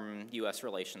harm US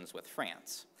relations with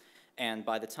France. And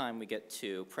by the time we get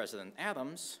to President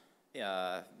Adams,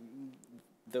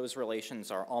 those relations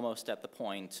are almost at the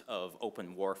point of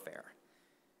open warfare.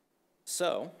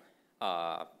 So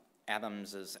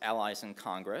Adams's allies in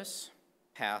Congress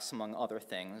pass, among other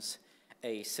things,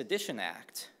 a Sedition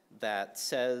Act that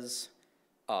says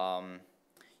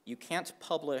you can't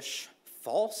publish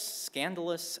false,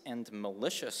 scandalous, and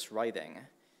malicious writing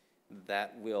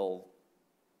that will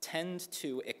tend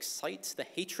to excite the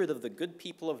hatred of the good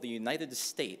people of the United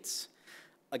States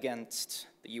against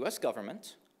the US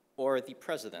government or the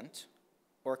president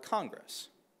or Congress.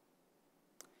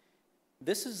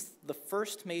 This is the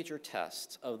first major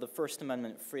test of the First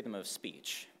Amendment freedom of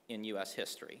speech in US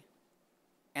history,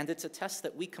 and it's a test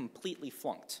that we completely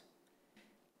flunked.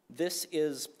 This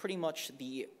is pretty much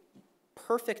the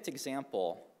perfect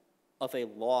example of a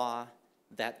law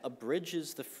that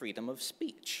abridges the freedom of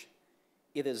speech.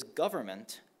 It is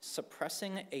government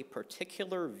suppressing a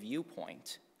particular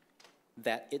viewpoint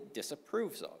that it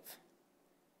disapproves of.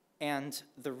 And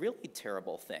the really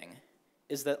terrible thing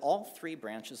is that all three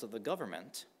branches of the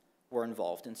government were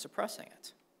involved in suppressing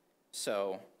it.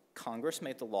 So Congress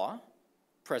made the law,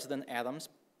 President Adams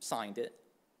signed it,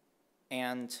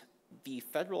 and the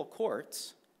federal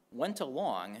courts went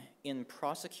along in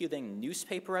prosecuting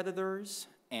newspaper editors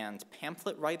and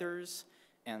pamphlet writers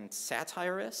and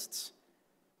satirists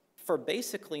for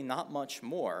basically not much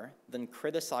more than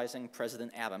criticizing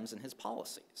President Adams and his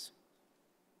policies.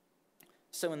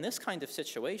 So in this kind of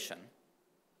situation,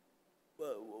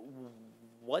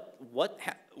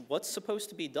 what's supposed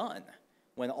to be done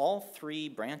when all three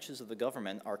branches of the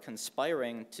government are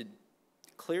conspiring to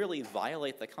clearly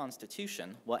violate the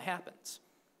Constitution? What happens?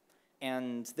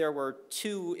 And there were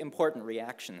two important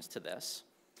reactions to this.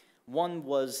 One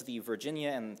was the Virginia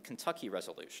and Kentucky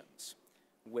resolutions,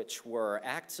 which were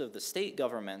acts of the state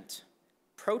government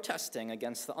protesting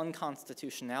against the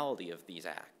unconstitutionality of these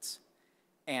acts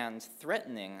and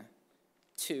threatening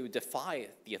to defy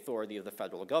the authority of the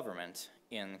federal government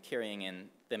in carrying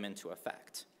them into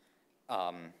effect,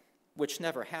 which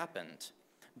never happened,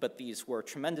 but these were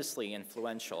tremendously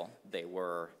influential. They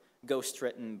were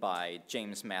ghostwritten by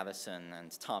James Madison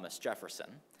and Thomas Jefferson,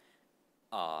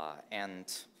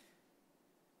 and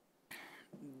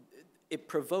it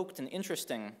provoked an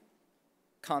interesting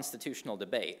constitutional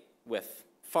debate with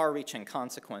far-reaching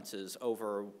consequences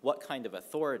over what kind of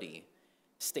authority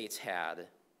states had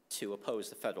to oppose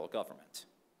the federal government.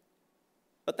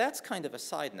 But that's kind of a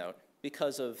side note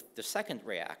because of the second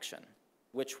reaction,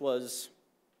 which was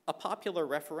a popular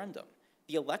referendum.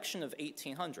 The election of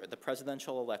 1800, the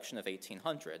presidential election of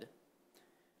 1800,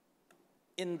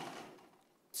 in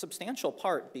substantial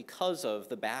part because of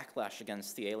the backlash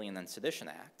against the Alien and Sedition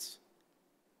Acts,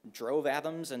 drove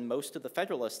Adams and most of the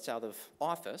Federalists out of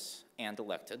office and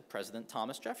elected President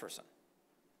Thomas Jefferson.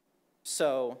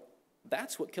 So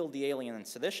that's what killed the Alien and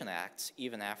Sedition Acts,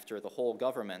 even after the whole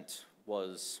government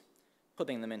was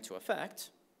putting them into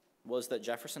effect, was that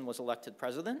Jefferson was elected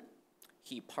president.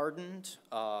 He pardoned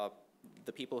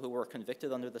the people who were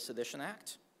convicted under the Sedition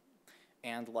Act,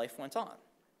 and life went on.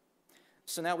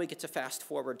 So now we get to fast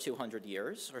forward 200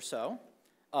 years or so.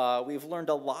 We've learned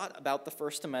a lot about the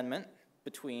First Amendment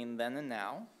between then and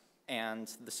now, and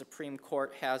the Supreme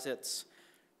Court has its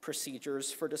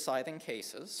procedures for deciding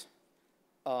cases.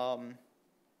 But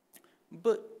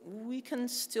we can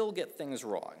still get things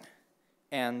wrong.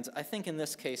 And I think in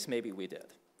this case, maybe we did.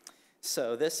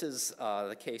 So this is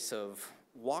the case of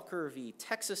Walker v.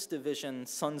 Texas Division,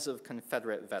 Sons of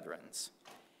Confederate Veterans.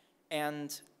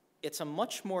 And it's a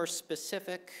much more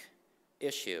specific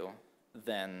issue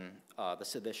than the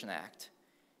Sedition Act.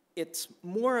 It's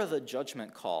more of a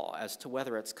judgment call as to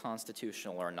whether it's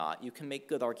constitutional or not. You can make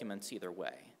good arguments either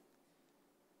way.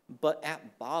 But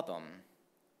at bottom,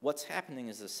 what's happening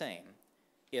is the same.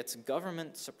 It's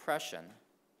government suppression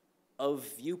of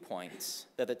viewpoints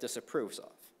that it disapproves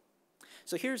of.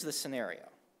 So here's the scenario.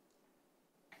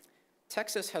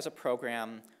 Texas has a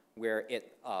program where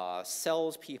it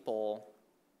sells people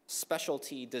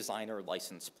specialty designer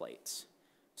license plates.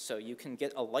 So you can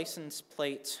get a license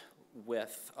plate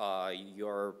with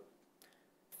your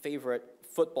favorite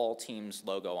football team's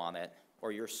logo on it,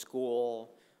 or your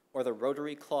school, or the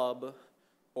Rotary Club,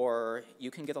 or you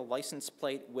can get a license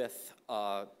plate with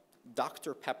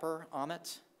Dr. Pepper on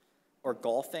it, or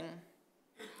golfing.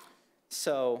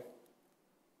 So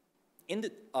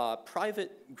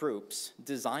private groups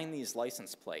design these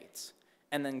license plates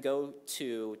and then go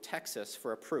to Texas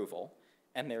for approval.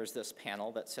 And there's this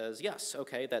panel that says, yes,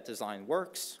 okay, that design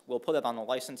works. We'll put it on a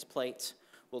license plate.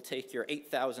 We'll take your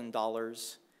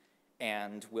 $8,000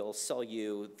 and we'll sell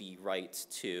you the right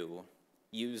to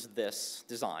use this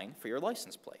design for your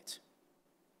license plate.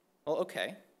 Well,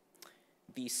 okay.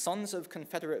 The Sons of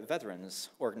Confederate Veterans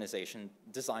organization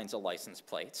designs a license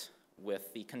plate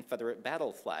with the Confederate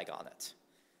battle flag on it.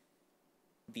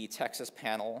 The Texas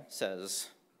panel says,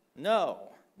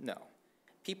 no, no.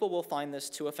 People will find this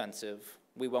too offensive.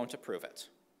 We won't approve it.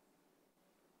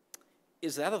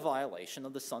 Is that a violation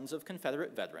of the Sons of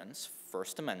Confederate Veterans'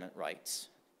 First Amendment rights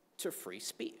to free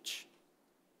speech?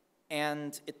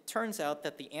 And it turns out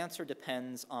that the answer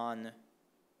depends on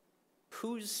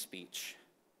whose speech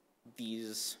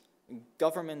these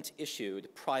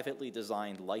government-issued, privately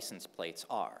designed license plates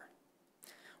are.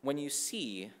 When you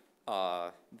see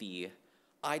the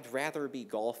 "I'd rather be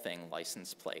golfing"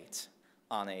 license plate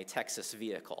on a Texas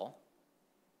vehicle,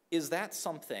 is that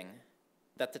something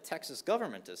that the Texas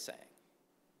government is saying?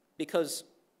 Because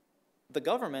the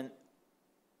government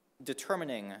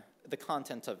determining the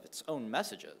content of its own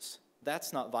messages,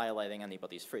 that's not violating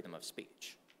anybody's freedom of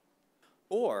speech.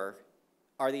 Or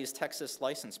are these Texas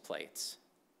license plates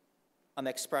an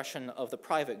expression of the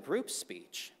private group's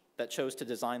speech that chose to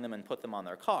design them and put them on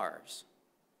their cars?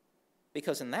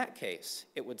 Because in that case,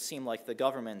 it would seem like the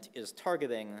government is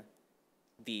targeting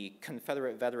the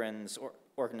Confederate Veterans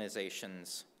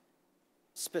Organization's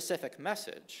specific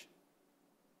message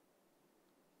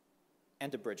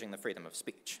and abridging the freedom of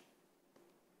speech.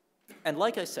 And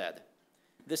like I said,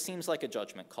 this seems like a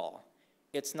judgment call.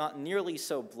 It's not nearly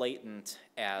so blatant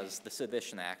as the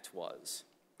Sedition Act was.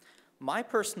 My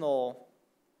personal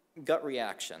gut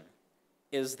reaction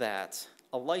is that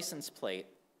a license plate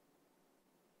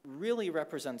really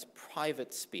represents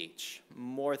private speech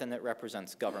more than it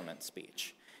represents government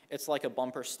speech. It's like a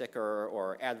bumper sticker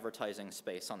or advertising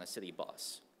space on a city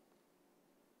bus.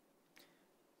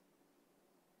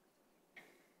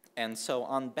 And so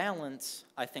on balance,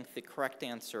 I think the correct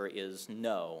answer is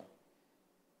no.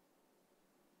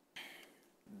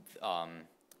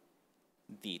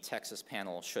 The Texas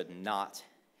panel should not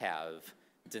have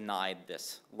denied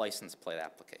this license plate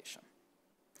application.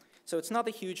 So it's not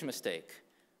a huge mistake,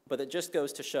 but it just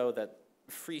goes to show that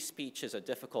free speech is a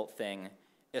difficult thing,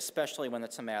 especially when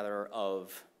it's a matter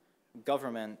of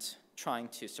government trying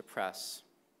to suppress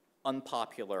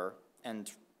unpopular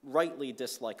and rightly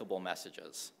dislikable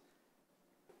messages.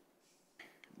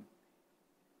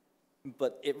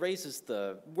 But it raises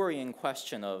the worrying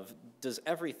question of, does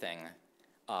everything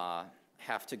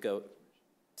have to go,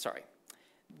 sorry,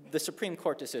 the Supreme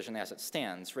Court decision as it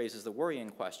stands raises the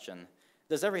worrying question,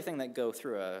 does everything that goes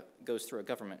through a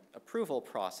government approval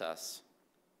process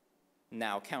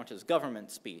now count as government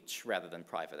speech rather than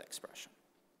private expression?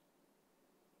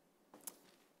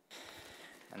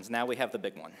 And now we have the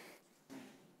big one.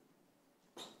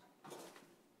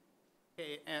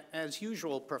 As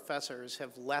usual, professors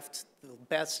have left the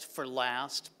best for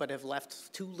last, but have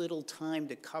left too little time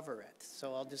to cover it.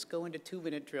 So I'll just go into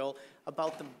 2-minute drill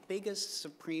about the biggest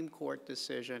Supreme Court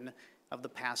decision of the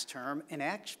past term, and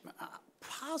actually,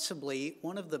 possibly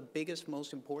one of the biggest,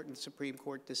 most important Supreme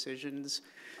Court decisions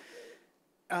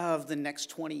of the next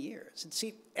 20 years. And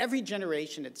see, every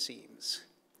generation, it seems,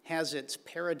 has its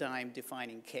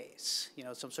paradigm-defining case, you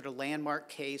know, some sort of landmark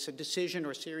case, a decision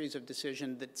or series of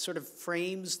decisions that sort of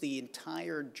frames the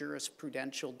entire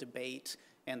jurisprudential debate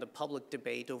and the public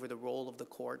debate over the role of the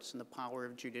courts and the power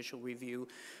of judicial review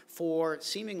for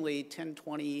seemingly 10,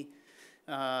 20,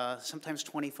 sometimes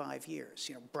 25 years.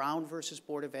 You know, Brown versus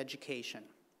Board of Education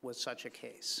was such a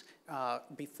case.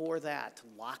 Before that,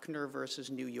 Lochner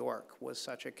versus New York was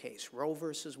such a case. Roe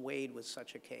versus Wade was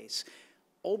such a case.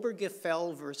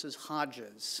 Obergefell versus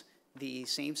Hodges, the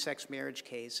same-sex marriage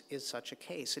case, is such a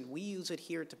case. And we use it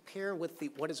here to pair with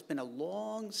what has been a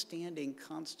long-standing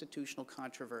constitutional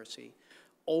controversy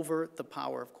over the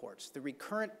power of courts, the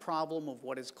recurrent problem of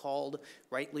what is called,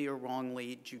 rightly or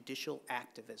wrongly, judicial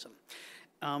activism.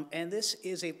 And this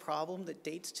is a problem that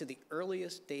dates to the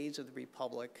earliest days of the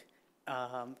Republic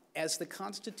as the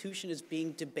Constitution is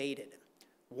being debated.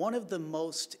 One of the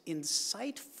most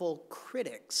insightful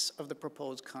critics of the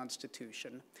proposed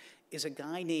Constitution is a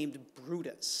guy named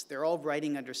Brutus. They're all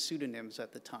writing under pseudonyms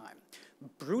at the time.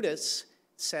 Brutus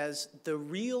says the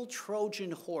real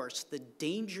Trojan horse, the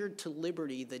danger to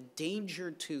liberty, the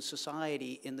danger to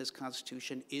society in this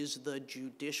Constitution is the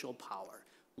judicial power.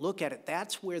 Look at it.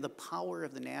 That's where the power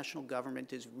of the national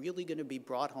government is really going to be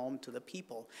brought home to the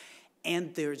people.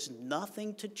 And there's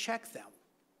nothing to check them.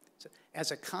 As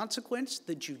a consequence,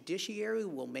 the judiciary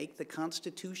will make the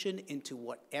Constitution into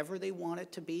whatever they want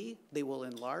it to be. They will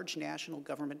enlarge national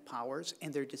government powers,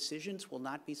 and their decisions will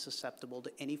not be susceptible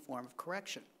to any form of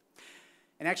correction.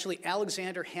 And actually,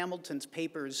 Alexander Hamilton's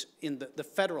papers in the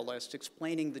Federalist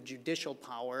explaining the judicial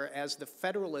power as the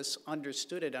Federalists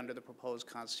understood it under the proposed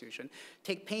Constitution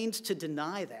take pains to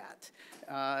deny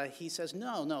that. He says,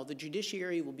 no, the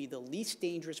judiciary will be the least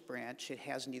dangerous branch. It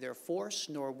has neither force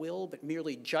nor will, but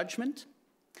merely judgment.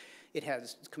 It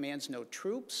commands no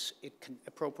troops, it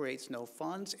appropriates no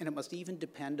funds, and it must even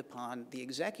depend upon the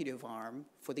executive arm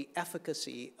for the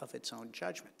efficacy of its own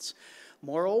judgments.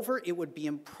 Moreover, it would be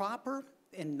improper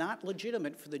and not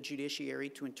legitimate for the judiciary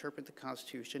to interpret the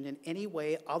Constitution in any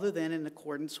way other than in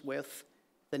accordance with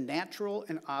the natural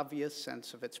and obvious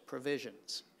sense of its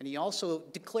provisions. And he also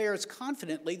declares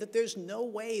confidently that there's no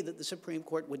way that the Supreme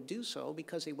Court would do so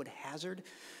because they would hazard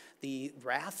the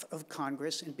wrath of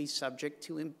Congress and be subject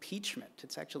to impeachment.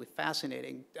 It's actually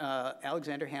fascinating.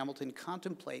 Alexander Hamilton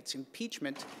contemplates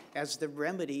impeachment as the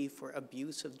remedy for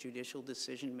abuse of judicial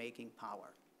decision-making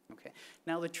power. Okay.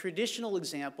 Now, the traditional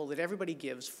example that everybody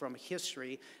gives from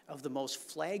history of the most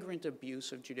flagrant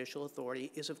abuse of judicial authority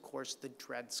is, of course, the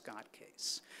Dred Scott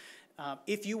case.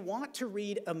 If you want to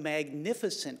read a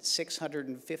magnificent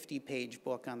 650-page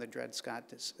book on the Dred Scott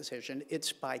decision,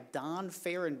 it's by Don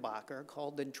Fehrenbacher,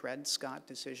 called the Dred Scott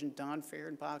decision. Don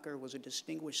Fehrenbacher was a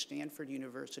distinguished Stanford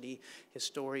University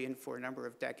historian for a number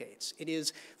of decades. It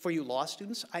is, for you law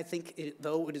students, I think,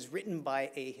 though it is written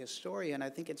by a historian, I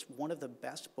think it's one of the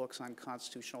best books on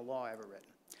constitutional law ever written.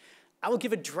 I will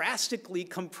give a drastically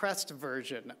compressed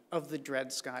version of the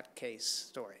Dred Scott case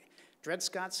story. Dred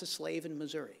Scott's a slave in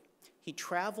Missouri. He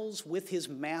travels with his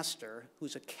master,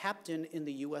 who's a captain in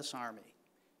the U.S. Army,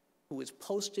 who is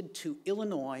posted to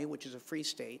Illinois, which is a free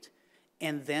state,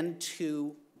 and then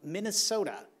to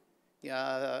Minnesota,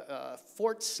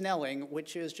 Fort Snelling,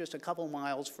 which is just a couple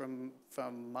miles from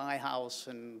my house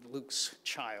and Luke's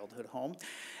childhood home,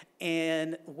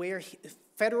 and where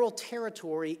federal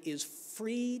territory is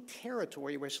free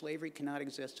territory where slavery cannot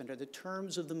exist under the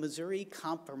terms of the Missouri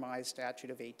Compromise Statute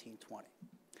of 1820.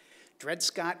 Dred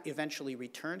Scott eventually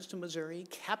returns to Missouri.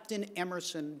 Captain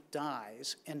Emerson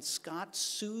dies, and Scott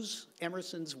sues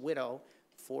Emerson's widow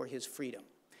for his freedom.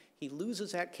 He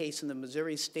loses that case in the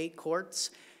Missouri state courts,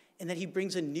 and then he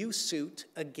brings a new suit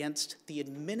against the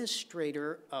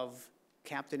administrator of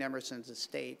Captain Emerson's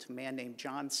estate, a man named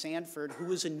John Sanford, who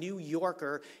was a New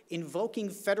Yorker, invoking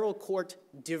federal court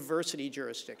diversity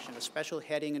jurisdiction, a special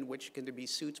heading in which can there be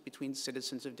suits between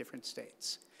citizens of different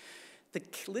states. The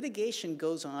litigation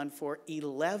goes on for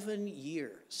 11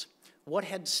 years. What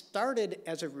had started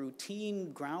as a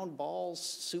routine ground ball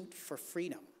suit for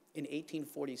freedom in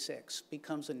 1846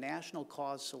 becomes a national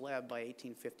cause célèbre by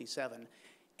 1857,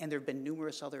 and there have been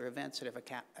numerous other events that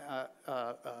have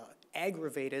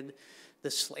aggravated the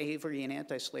slavery and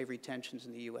anti-slavery tensions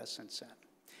in the U.S. since then.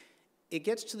 It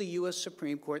gets to the U.S.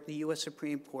 Supreme Court. The U.S.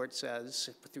 Supreme Court says,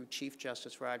 through Chief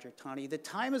Justice Roger Taney, the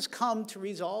time has come to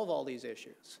resolve all these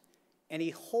issues. And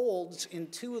he holds in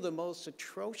two of the most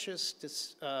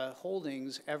atrocious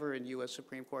holdings ever in U.S.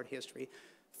 Supreme Court history.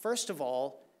 First of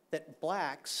all, that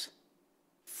blacks,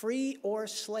 free or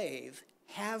slave,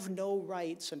 have no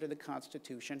rights under the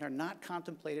Constitution, are not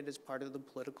contemplated as part of the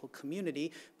political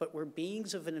community, but were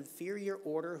beings of an inferior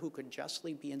order who could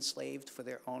justly be enslaved for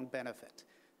their own benefit.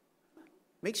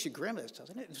 Makes you grimace,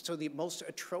 doesn't it? So the most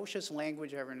atrocious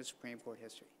language ever in the Supreme Court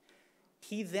history.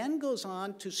 He then goes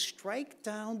on to strike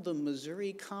down the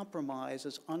Missouri Compromise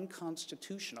as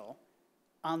unconstitutional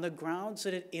on the grounds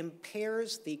that it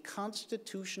impairs the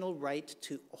constitutional right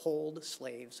to hold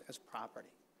slaves as property.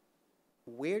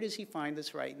 Where does he find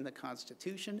this right in the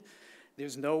Constitution?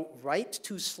 There's no right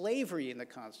to slavery in the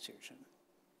Constitution.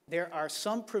 There are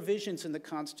some provisions in the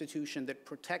Constitution that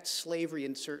protect slavery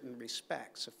in certain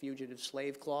respects, a fugitive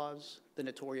slave clause, the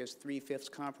notorious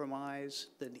 3/5 compromise,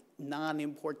 the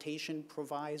non-importation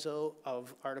proviso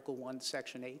of Article 1,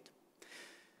 Section 8.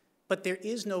 But there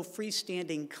is no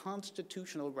freestanding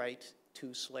constitutional right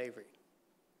to slavery.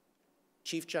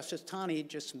 Chief Justice Taney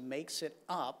just makes it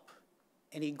up,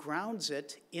 and he grounds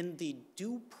it in the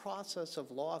due process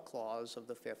of law clause of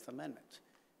the Fifth Amendment,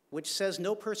 which says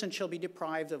no person shall be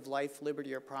deprived of life,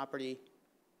 liberty, or property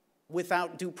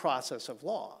without due process of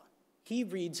law. He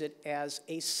reads it as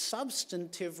a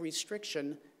substantive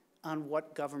restriction on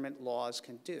what government laws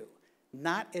can do,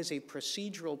 not as a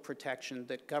procedural protection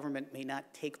that government may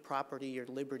not take property or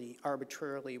liberty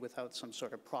arbitrarily without some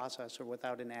sort of process or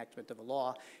without enactment of a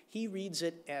law. He reads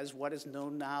it as what is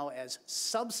known now as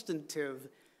substantive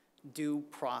due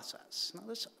process. Now,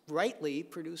 this rightly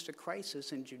produced a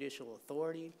crisis in judicial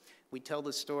authority. We tell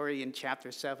the story in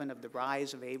Chapter 7 of the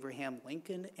rise of Abraham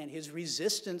Lincoln and his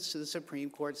resistance to the Supreme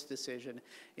Court's decision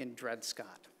in Dred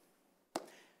Scott.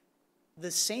 The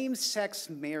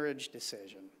same-sex marriage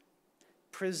decision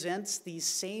presents these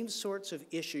same sorts of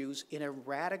issues in a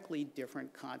radically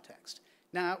different context.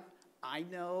 Now, I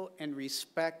know and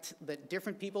respect that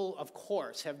different people, of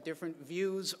course, have different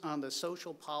views on the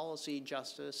social policy,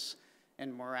 justice,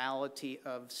 and morality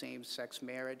of same-sex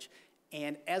marriage.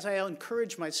 And as I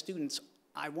encourage my students,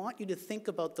 I want you to think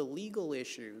about the legal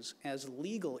issues as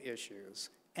legal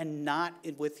issues and not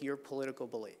with your political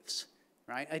beliefs,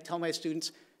 right? I tell my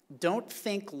students, don't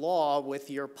think law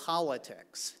with your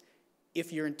politics.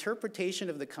 If your interpretation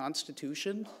of the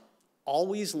Constitution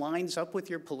always lines up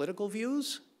with your political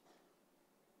views,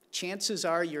 chances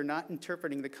are you're not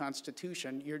interpreting the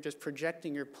Constitution, you're just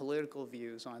projecting your political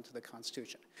views onto the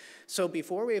Constitution. So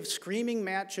before we have screaming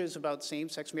matches about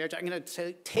same-sex marriage, I'm going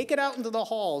to take it out into the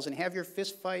halls and have your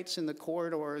fistfights in the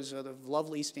corridors of the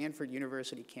lovely Stanford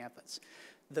University campus.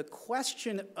 The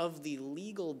question of the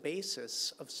legal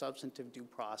basis of substantive due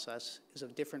process is a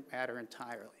different matter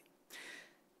entirely.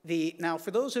 Now,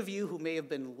 for those of you who may have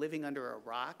been living under a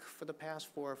rock for the past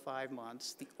 4 or 5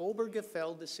 months, the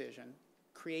Obergefell decision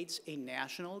creates a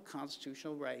national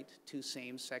constitutional right to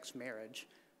same-sex marriage,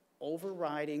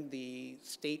 overriding the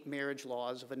state marriage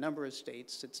laws of a number of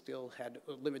states that still had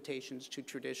limitations to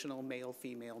traditional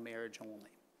male-female marriage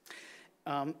only.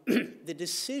 The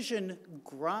decision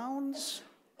grounds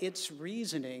its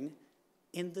reasoning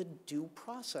in the due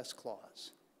process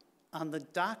clause on the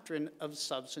doctrine of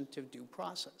substantive due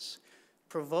process,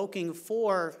 provoking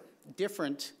 4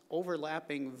 different,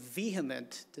 overlapping,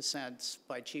 vehement dissents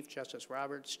by Chief Justice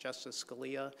Roberts, Justice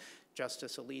Scalia,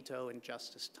 Justice Alito, and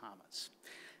Justice Thomas.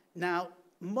 Now,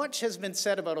 much has been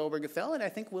said about Obergefell, and I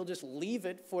think we'll just leave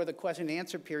it for the question and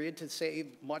answer period to say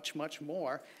much, much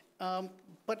more.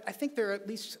 But I think there are at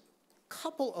least a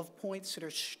couple of points that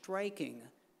are striking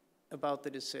about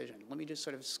the decision. Let me just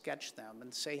sort of sketch them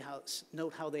and say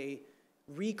note how they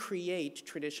recreate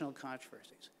traditional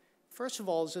controversies. First of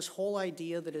all, is this whole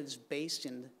idea that it's based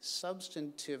in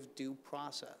substantive due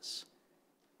process.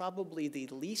 Probably the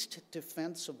least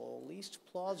defensible, least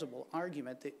plausible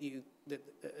argument that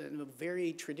a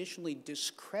very traditionally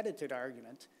discredited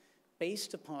argument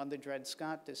based upon the Dred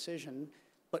Scott decision,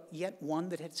 but yet one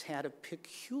that has had a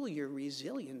peculiar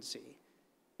resiliency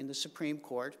in the Supreme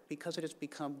Court because it has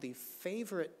become the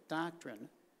favorite doctrine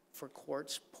for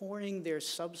courts pouring their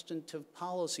substantive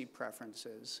policy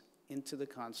preferences into the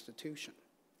Constitution.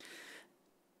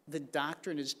 The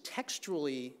doctrine is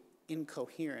textually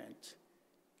incoherent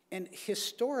and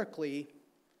historically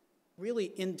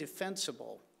really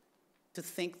indefensible to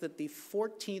think that the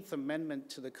 14th Amendment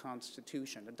to the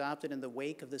Constitution, adopted in the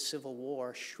wake of the Civil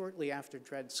War shortly after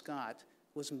Dred Scott,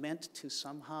 was meant to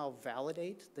somehow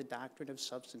validate the doctrine of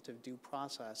substantive due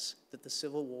process that the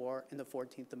Civil War and the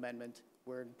 14th Amendment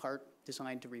were in part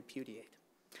designed to repudiate.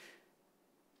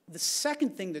 The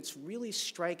second thing that's really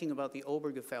striking about the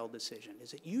Obergefell decision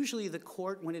is that usually the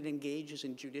court, when it engages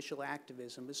in judicial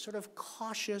activism, is sort of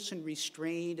cautious and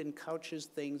restrained and couches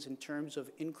things in terms of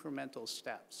incremental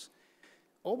steps.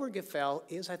 Obergefell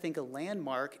is, I think, a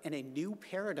landmark and a new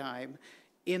paradigm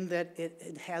in that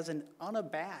it has an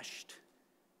unabashed,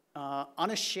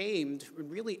 unashamed,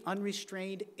 really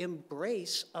unrestrained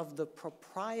embrace of the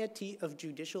propriety of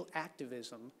judicial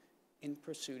activism in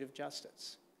pursuit of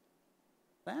justice.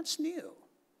 That's new.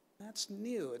 That's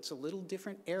new. It's a little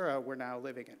different era we're now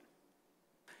living in.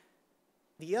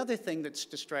 The other thing that's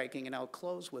striking, and I'll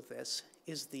close with this,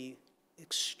 is the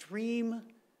extreme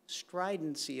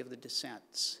stridency of the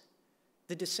dissents.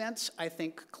 The dissents, I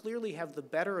think, clearly have the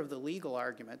better of the legal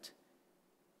argument,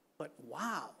 but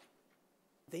wow,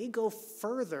 they go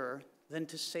further than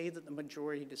to say that the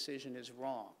majority decision is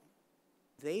wrong.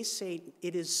 They say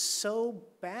it is so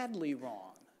badly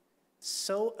wrong,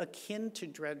 so akin to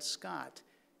Dred Scott,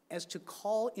 as to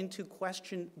call into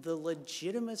question the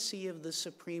legitimacy of the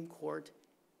Supreme Court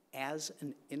as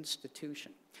an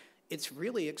institution. It's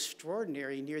really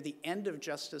extraordinary near the end of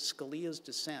Justice Scalia's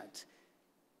dissent,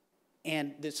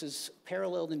 and this is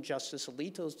paralleled in Justice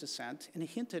Alito's dissent and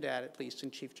hinted at least in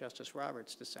Chief Justice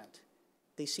Roberts' dissent.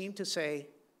 They seem to say,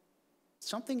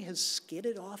 something has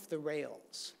skidded off the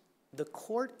rails. The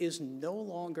court is no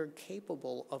longer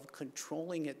capable of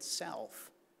controlling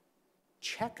itself.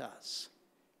 Check us.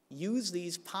 Use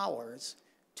these powers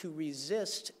to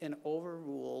resist and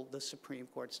overrule the Supreme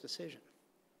Court's decision.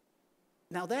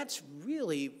 Now that's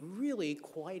really, really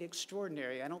quite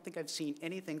extraordinary. I don't think I've seen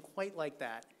anything quite like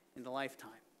that in the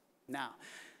lifetime. Now,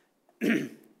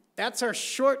 that's our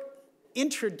short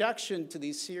introduction to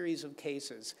these series of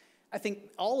cases. I think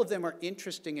all of them are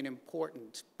interesting and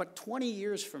important, but 20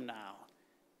 years from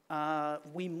now,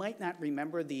 we might not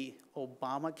remember the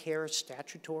Obamacare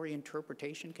statutory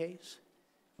interpretation case.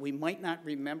 We might not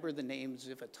remember the name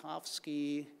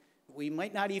Zivotofsky. We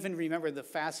might not even remember the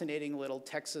fascinating little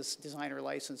Texas designer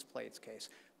license plates case.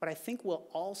 But I think we'll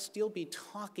all still be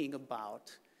talking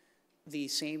about the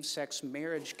same-sex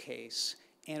marriage case,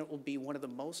 and it will be one of the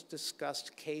most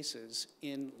discussed cases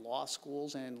in law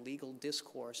schools and legal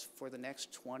discourse for the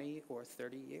next 20 or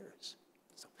 30 years.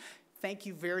 So, thank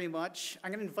you very much.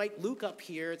 I'm going to invite Luke up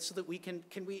here so that we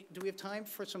do we have time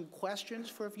for some questions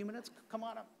for a few minutes? Come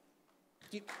on up.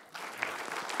 Thank you.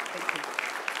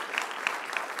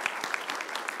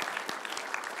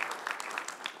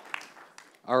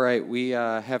 All right, we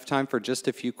have time for just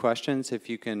a few questions. If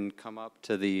you can come up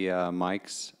to the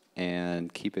mics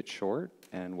and keep it short,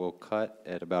 and we'll cut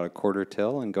at about 1/4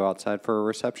 till and go outside for a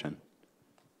reception.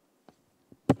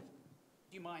 Do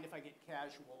you mind if I get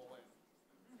casual?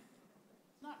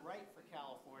 It's not right for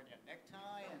California.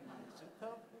 Necktie and suit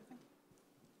coat.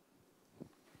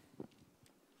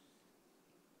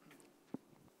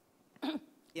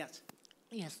 Yes.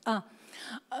 Yes.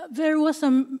 There was,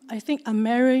 I think, a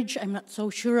marriage, I'm not so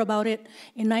sure about it,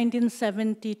 in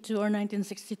 1972 or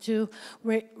 1962,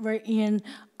 wherein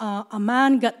a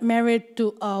man got married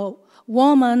to a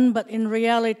woman, but in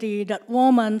reality, that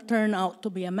woman turned out to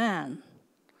be a man.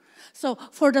 So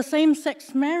for the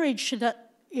same-sex marriage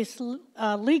that is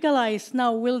legalized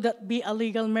now, will that be a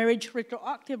legal marriage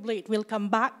retroactively? It will come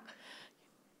back?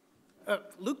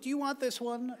 Luke, do you want this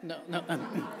one? No.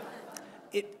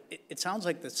 It sounds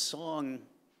like the song,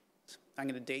 I'm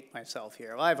going to date myself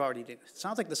here. Well, I've already did. It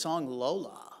sounds like the song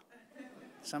Lola.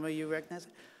 Some of you recognize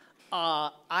it?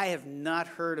 I have not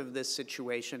heard of this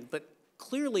situation, but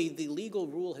clearly the legal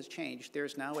rule has changed.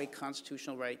 There's now a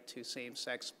constitutional right to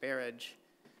same-sex marriage.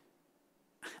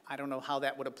 I don't know how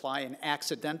that would apply in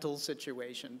accidental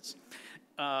situations.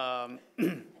 I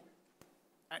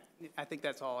think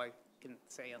that's all I can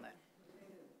say on that.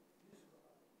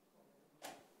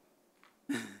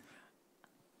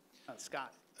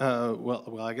 Scott.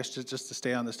 Well, I guess just to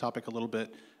stay on this topic a little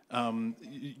bit,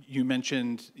 you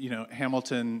mentioned,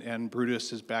 Hamilton and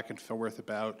Brutus is back and forth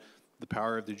about the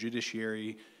power of the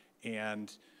judiciary,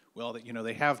 and well,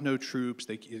 they have no troops,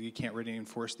 you can't really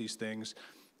enforce these things.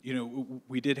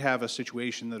 We did have a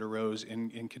situation that arose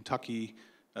in Kentucky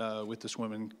with this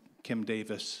woman, Kim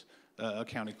Davis, a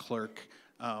county clerk.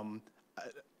 I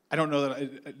don't know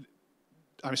that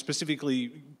I'm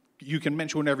specifically. You can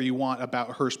mention whatever you want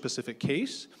about her specific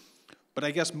case, but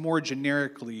I guess more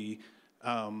generically,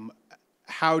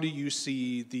 how do you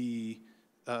see the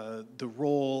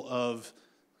role of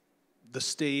the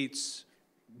states,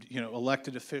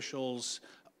 elected officials,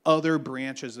 other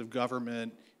branches of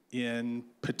government in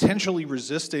potentially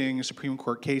resisting Supreme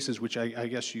Court cases, which I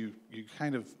guess you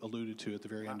kind of alluded to at the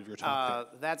very end of your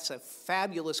talk? That's a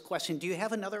fabulous question. Do you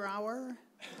have another hour?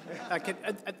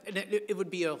 It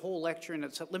would be a whole lecture in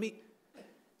itself.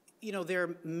 There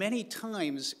are many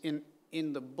times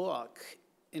in the book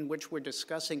in which we're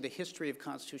discussing the history of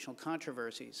constitutional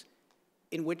controversies,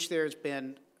 in which there's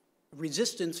been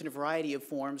resistance in a variety of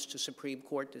forms to Supreme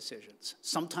Court decisions,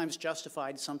 sometimes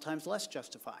justified, sometimes less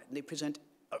justified. And they present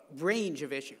a range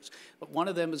of issues. But one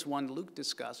of them is one Luke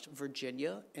discussed.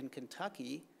 Virginia and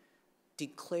Kentucky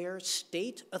declare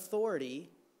state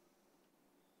authority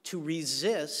to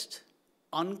resist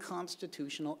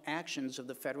unconstitutional actions of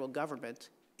the federal government,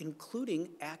 including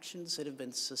actions that have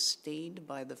been sustained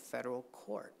by the federal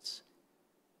courts.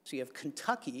 So you have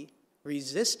Kentucky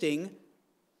resisting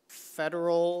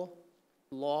federal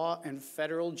law and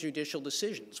federal judicial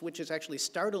decisions, which is actually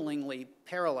startlingly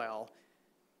parallel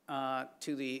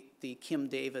to the Kim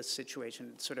Davis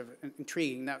situation. It's sort of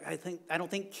intriguing. Now, I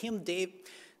don't think Kim Davis.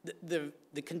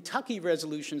 The Kentucky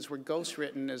resolutions were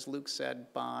ghostwritten, as Luke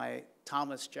said, by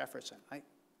Thomas Jefferson.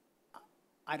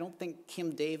 I don't think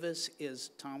Kim Davis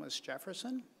is Thomas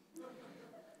Jefferson.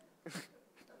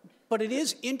 But it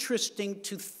is interesting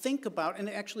to think about, and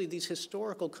actually these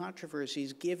historical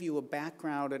controversies give you a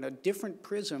background and a different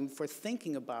prism for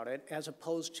thinking about it as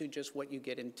opposed to just what you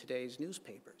get in today's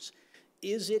newspapers.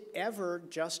 Is it ever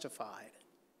justified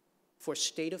for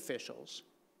state officials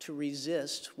to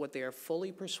resist what they are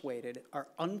fully persuaded are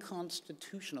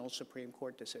unconstitutional Supreme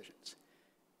Court decisions?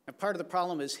 And part of the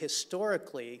problem is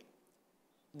historically,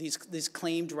 these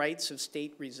claimed rights of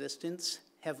state resistance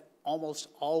have almost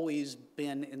always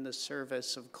been in the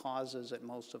service of causes that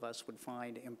most of us would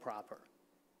find improper,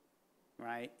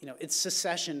 right? It's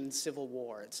secession and civil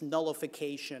war, it's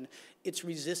nullification, it's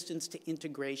resistance to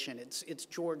integration, it's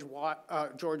George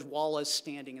Wallace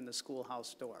standing in the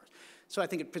schoolhouse doors. So I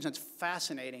think it presents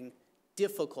fascinating,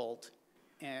 difficult,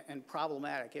 and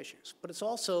problematic issues. But it's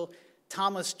also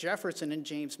Thomas Jefferson and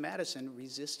James Madison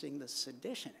resisting the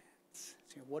Sedition Acts.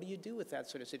 So what do you do with that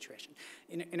sort of situation?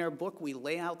 In our book, we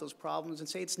lay out those problems and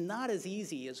say it's not as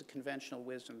easy as a conventional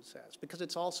wisdom says, because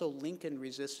it's also Lincoln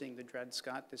resisting the Dred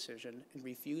Scott decision and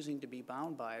refusing to be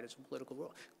bound by it as a political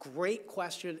rule. Great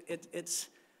question. It's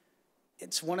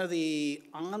one of the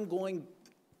ongoing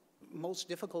most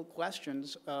difficult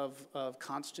questions of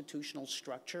constitutional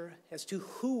structure as to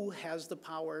who has the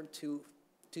power to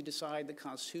decide the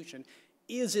Constitution.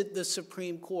 Is it the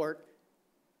Supreme Court,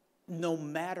 no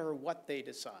matter what they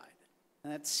decide?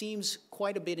 And that seems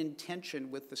quite a bit in tension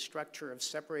with the structure of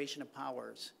separation of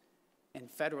powers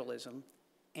and federalism,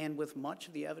 and with much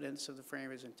of the evidence of the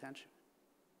framers' intention.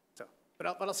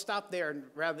 But I'll stop there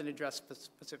rather than address the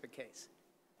specific case.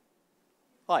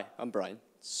 Hi, I'm Brian.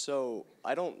 So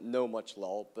I don't know much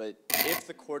law, but if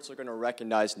the courts are going to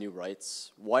recognize new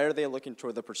rights, why are they looking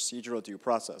toward the procedural due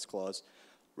process clause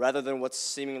rather than what's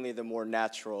seemingly the more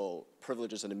natural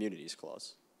privileges and immunities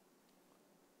clause?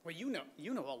 Well, you know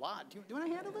a lot. Do you want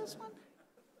to handle this one?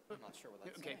 I'm not sure what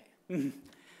that's okay.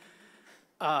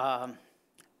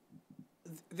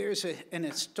 There's an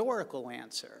historical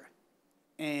answer,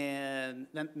 and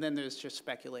then there's just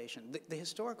speculation. The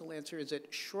historical answer is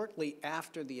that shortly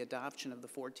after the adoption of the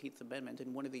 14th Amendment,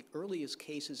 in one of the earliest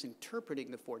cases interpreting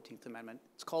the 14th Amendment,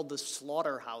 it's called the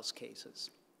Slaughterhouse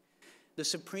Cases. the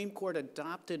Supreme Court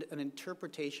adopted an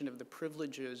interpretation of the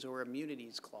Privileges or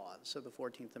Immunities Clause of the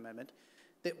 14th Amendment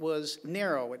that was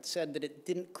narrow. It said that it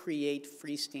didn't create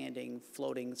freestanding,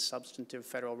 floating, substantive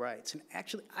federal rights. And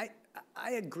actually,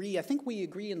 I agree. I think we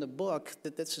agree in the book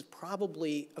that this is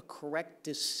probably a correct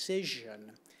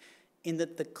decision in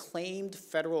that the claimed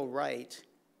federal right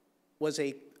was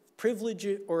a privilege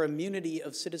or immunity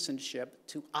of citizenship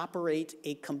to operate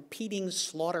a competing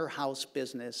slaughterhouse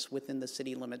business within the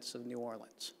city limits of New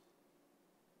Orleans.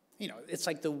 You know, it's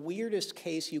like the weirdest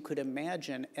case you could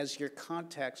imagine as your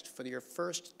context for your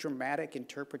first dramatic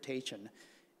interpretation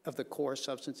of the core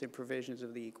substantive provisions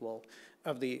of the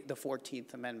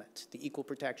 14th Amendment, the equal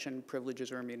protection,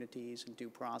 privileges or immunities, and due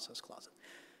process clauses.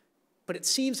 But it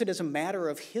seems that as a matter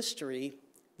of history,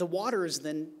 the waters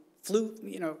then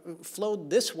flowed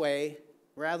this way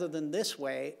rather than this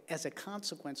way as a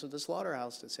consequence of the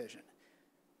slaughterhouse decision.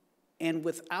 And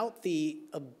without the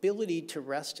ability to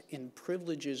rest in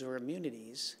privileges or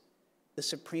immunities, the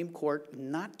Supreme Court,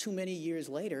 not too many years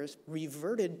later,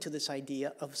 reverted to this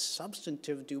idea of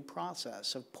substantive due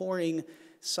process, of pouring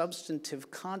substantive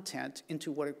content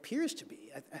into what appears to be,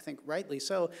 I think rightly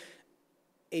so,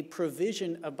 a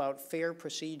provision about fair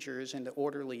procedures and the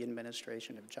orderly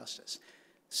administration of justice.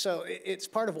 So it's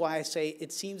part of why I say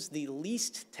it seems the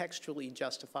least textually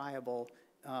justifiable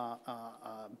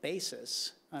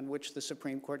basis on which the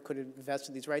Supreme Court could have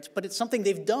invested these rights, but it's something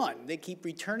they've done. They keep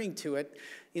returning to it.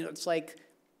 You know, it's like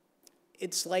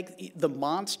the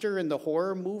monster in the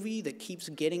horror movie that keeps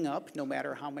getting up no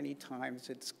matter how many times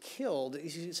it's killed.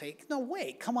 You say, no,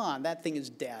 wait, come on, that thing is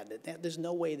dead. There's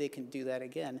no way they can do that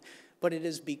again. But it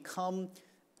has become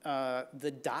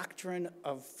the doctrine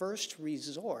of first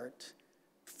resort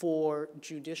for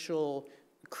judicial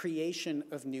creation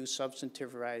of new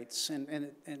substantive rights, and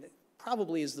it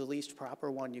probably is the least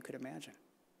proper one you could imagine.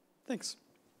 Thanks.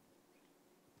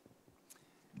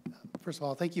 First of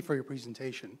all, thank you for your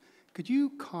presentation. Could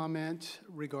you comment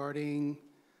regarding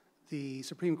the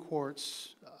Supreme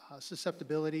Court's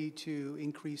susceptibility to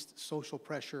increased social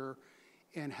pressure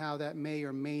and how that may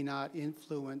or may not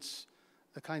influence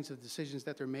the kinds of decisions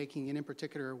that they're making, and in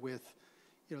particular with,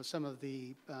 you know, some of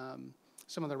the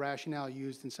rationale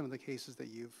used in some of the cases that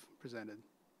you've presented?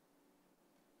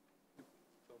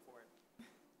 Go for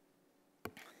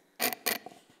it.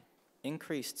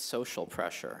 Increased social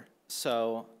pressure.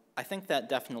 So I think that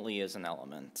definitely is an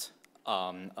element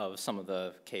of some of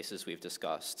the cases we've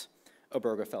discussed.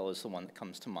 Obergefell is the one that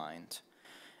comes to mind.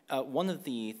 One of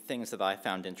the things that I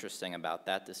found interesting about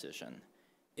that decision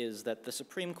is that the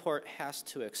Supreme Court has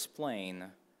to explain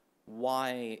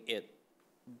why it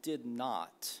did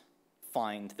not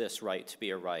find this right to be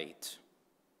a right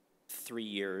 3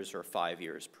 years or 5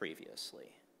 years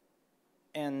previously.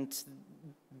 And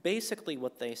basically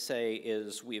what they say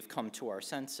is, we've come to our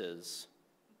senses.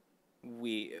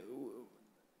 They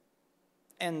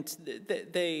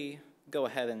go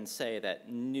ahead and say that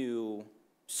new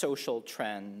social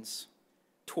trends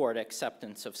toward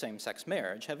acceptance of same-sex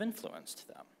marriage have influenced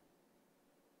them.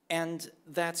 And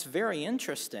that's very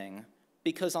interesting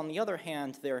because, on the other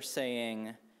hand, they're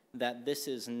saying that this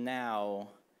is now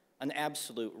an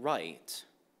absolute right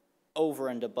over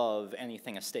and above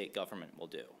anything a state government will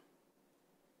do.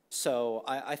 So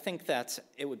I think that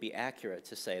it would be accurate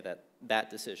to say that that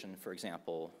decision, for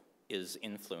example, is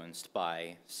influenced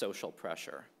by social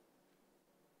pressure.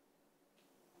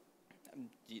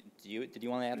 Did you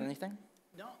want to add anything?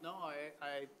 No,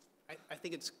 I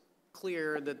think it's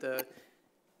clear that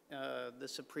the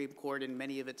Supreme Court, in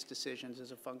many of its decisions,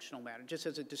 as a functional matter, just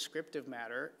as a descriptive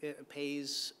matter, it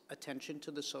pays attention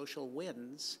to the social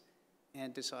winds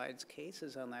and decides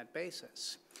cases on that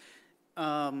basis.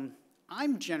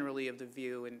 I'm generally of the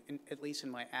view, at least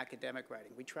in my academic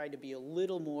writing, we try to be a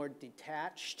little more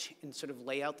detached and sort of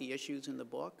lay out the issues in the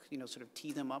book, you know, sort of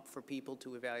tee them up for people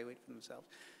to evaluate for themselves.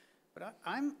 But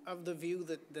I'm of the view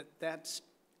that that's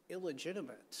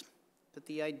illegitimate, that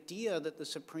the idea that the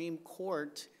Supreme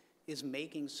Court is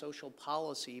making social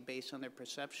policy based on their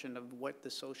perception of what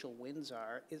the social winds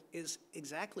are is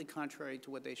exactly contrary to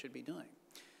what they should be doing.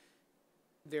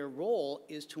 Their role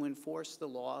is to enforce the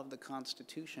law of the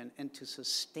Constitution and to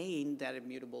sustain that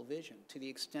immutable vision. To the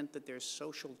extent that there's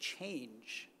social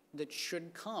change that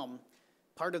should come,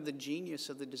 part of the genius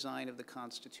of the design of the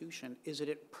Constitution is that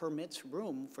it permits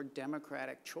room for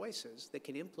democratic choices that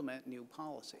can implement new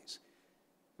policies.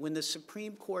 When the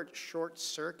Supreme Court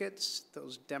short-circuits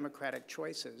those democratic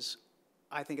choices,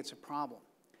 I think it's a problem.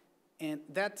 And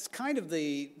that's kind of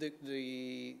the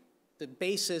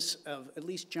basis of at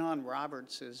least John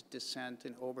Roberts' dissent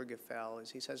in Obergefell,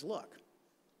 is he says, look,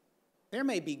 there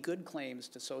may be good claims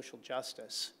to social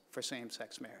justice for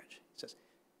same-sex marriage. He says,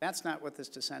 that's not what this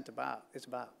dissent is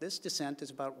about. This dissent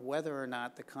is about whether or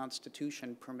not the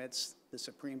Constitution permits the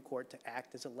Supreme Court to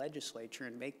act as a legislature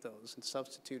and make those and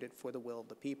substitute it for the will of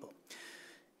the people.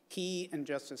 He and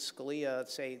Justice Scalia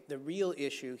say the real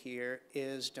issue here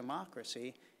is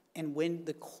democracy, and when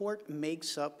the court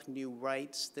makes up new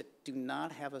rights that do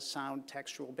not have a sound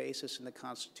textual basis in the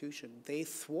Constitution, they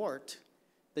thwart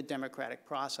the democratic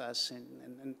process,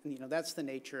 and you know, that's the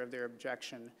nature of their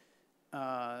objection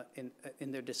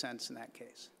in their dissents in that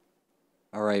case.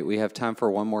 All right, we have time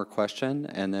for one more question,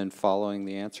 and then following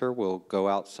the answer, we'll go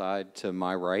outside to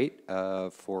my right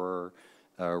for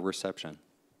reception.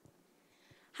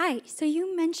 Hi, so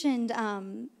you mentioned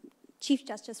Chief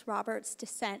Justice Roberts'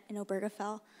 dissent in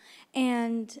Obergefell,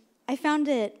 and I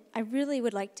really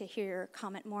would like to hear your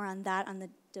comment more on that, on the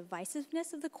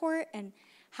divisiveness of the court and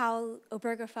how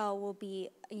Obergefell will be,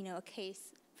 you know, a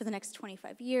case for the next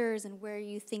 25 years and where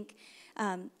you think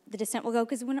the dissent will go.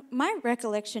 Because when my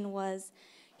recollection was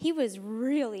he was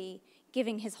really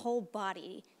giving his whole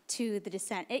body to the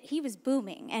dissent. He was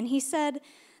booming. And he said,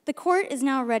 the court is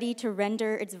now ready to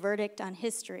render its verdict on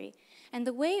history. And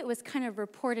the way it was kind of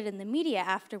reported in the media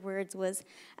afterwards was,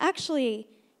 actually,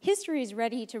 history is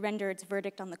ready to render its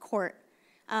verdict on the court.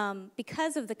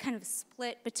 Because of the kind of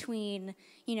split between,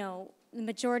 you know, the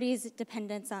majority's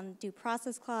dependence on due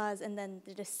process clause, and then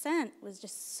the dissent was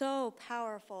just so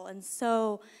powerful and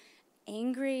so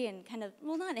angry and kind of,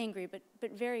 well, not angry, but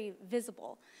very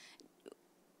visible.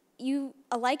 You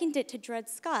likened it to Dred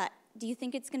Scott. Do you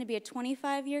think it's going to be a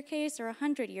 25-year case or a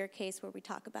 100-year case where we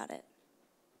talk about it?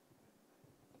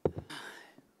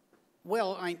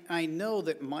 Well, I know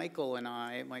that Michael and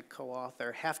I, my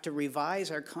co-author, have to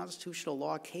revise our constitutional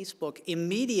law casebook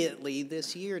immediately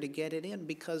this year to get it in,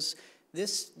 because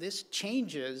this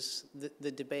changes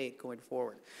the debate going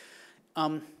forward.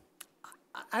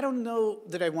 I don't know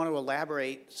that I want to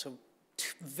elaborate so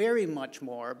very much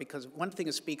more, because one thing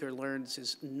a speaker learns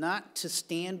is not to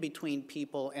stand between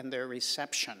people and their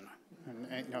reception,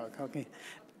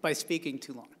 by speaking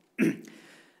too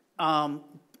long.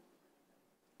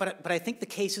 But I think the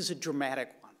case is a dramatic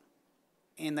one,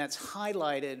 and that's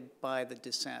highlighted by the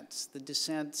dissents. The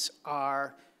dissents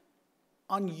are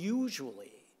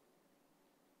unusually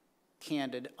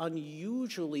candid,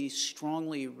 unusually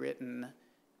strongly written.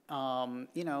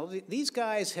 You know, these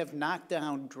guys have knocked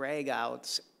down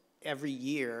drag-outs every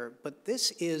year, but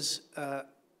this is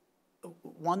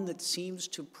one that seems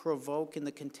to provoke in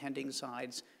the contending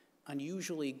sides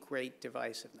unusually great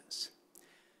divisiveness.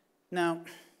 Now,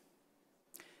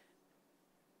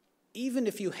 even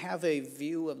if you have a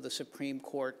view of the Supreme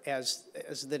Court as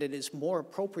that it is more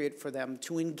appropriate for them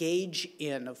to engage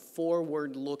in a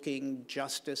forward-looking,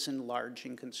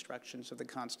 justice-enlarging constructions of the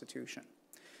Constitution,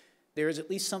 there is at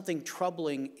least something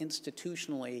troubling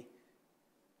institutionally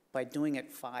by doing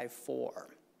it 5-4.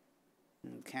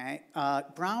 Okay?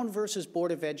 Brown versus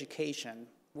Board of Education,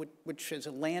 which is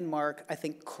a landmark, I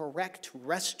think, correct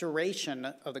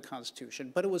restoration of the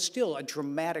Constitution, but it was still a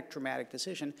dramatic, dramatic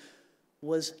decision,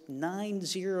 was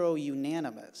 9-0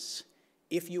 unanimous.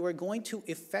 If you are going to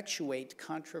effectuate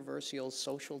controversial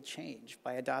social change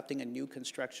by adopting a new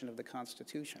construction of the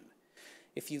Constitution,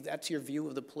 that's your view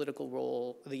of the political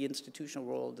role, the institutional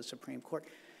role of the Supreme Court,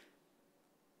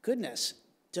 goodness,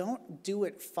 don't do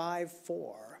it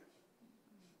 5-4,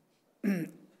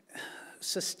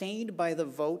 sustained by the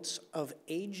votes of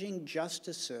aging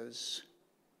justices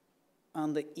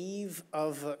on the eve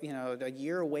of, a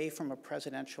year away from a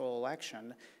presidential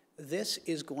election. This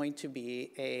is going to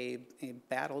be a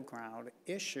battleground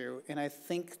issue, and I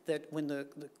think that when the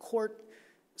court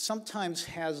sometimes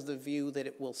has the view that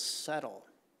it will settle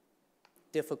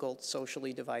difficult,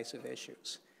 socially divisive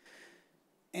issues.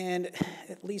 And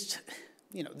at least,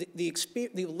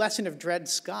 the lesson of Dred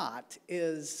Scott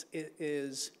is,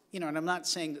 and I'm not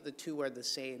saying that the two are the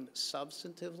same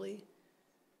substantively,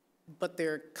 but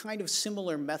they're kind of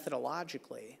similar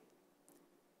methodologically,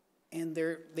 and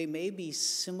they may be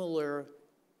similar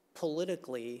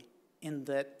politically in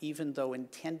that even though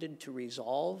intended to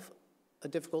resolve a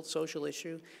difficult social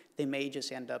issue, they may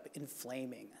just end up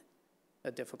inflaming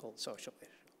a difficult social issue.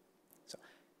 So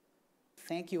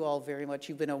thank you all very much.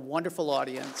 You've been a wonderful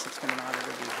audience. It's been an honor to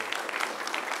be here.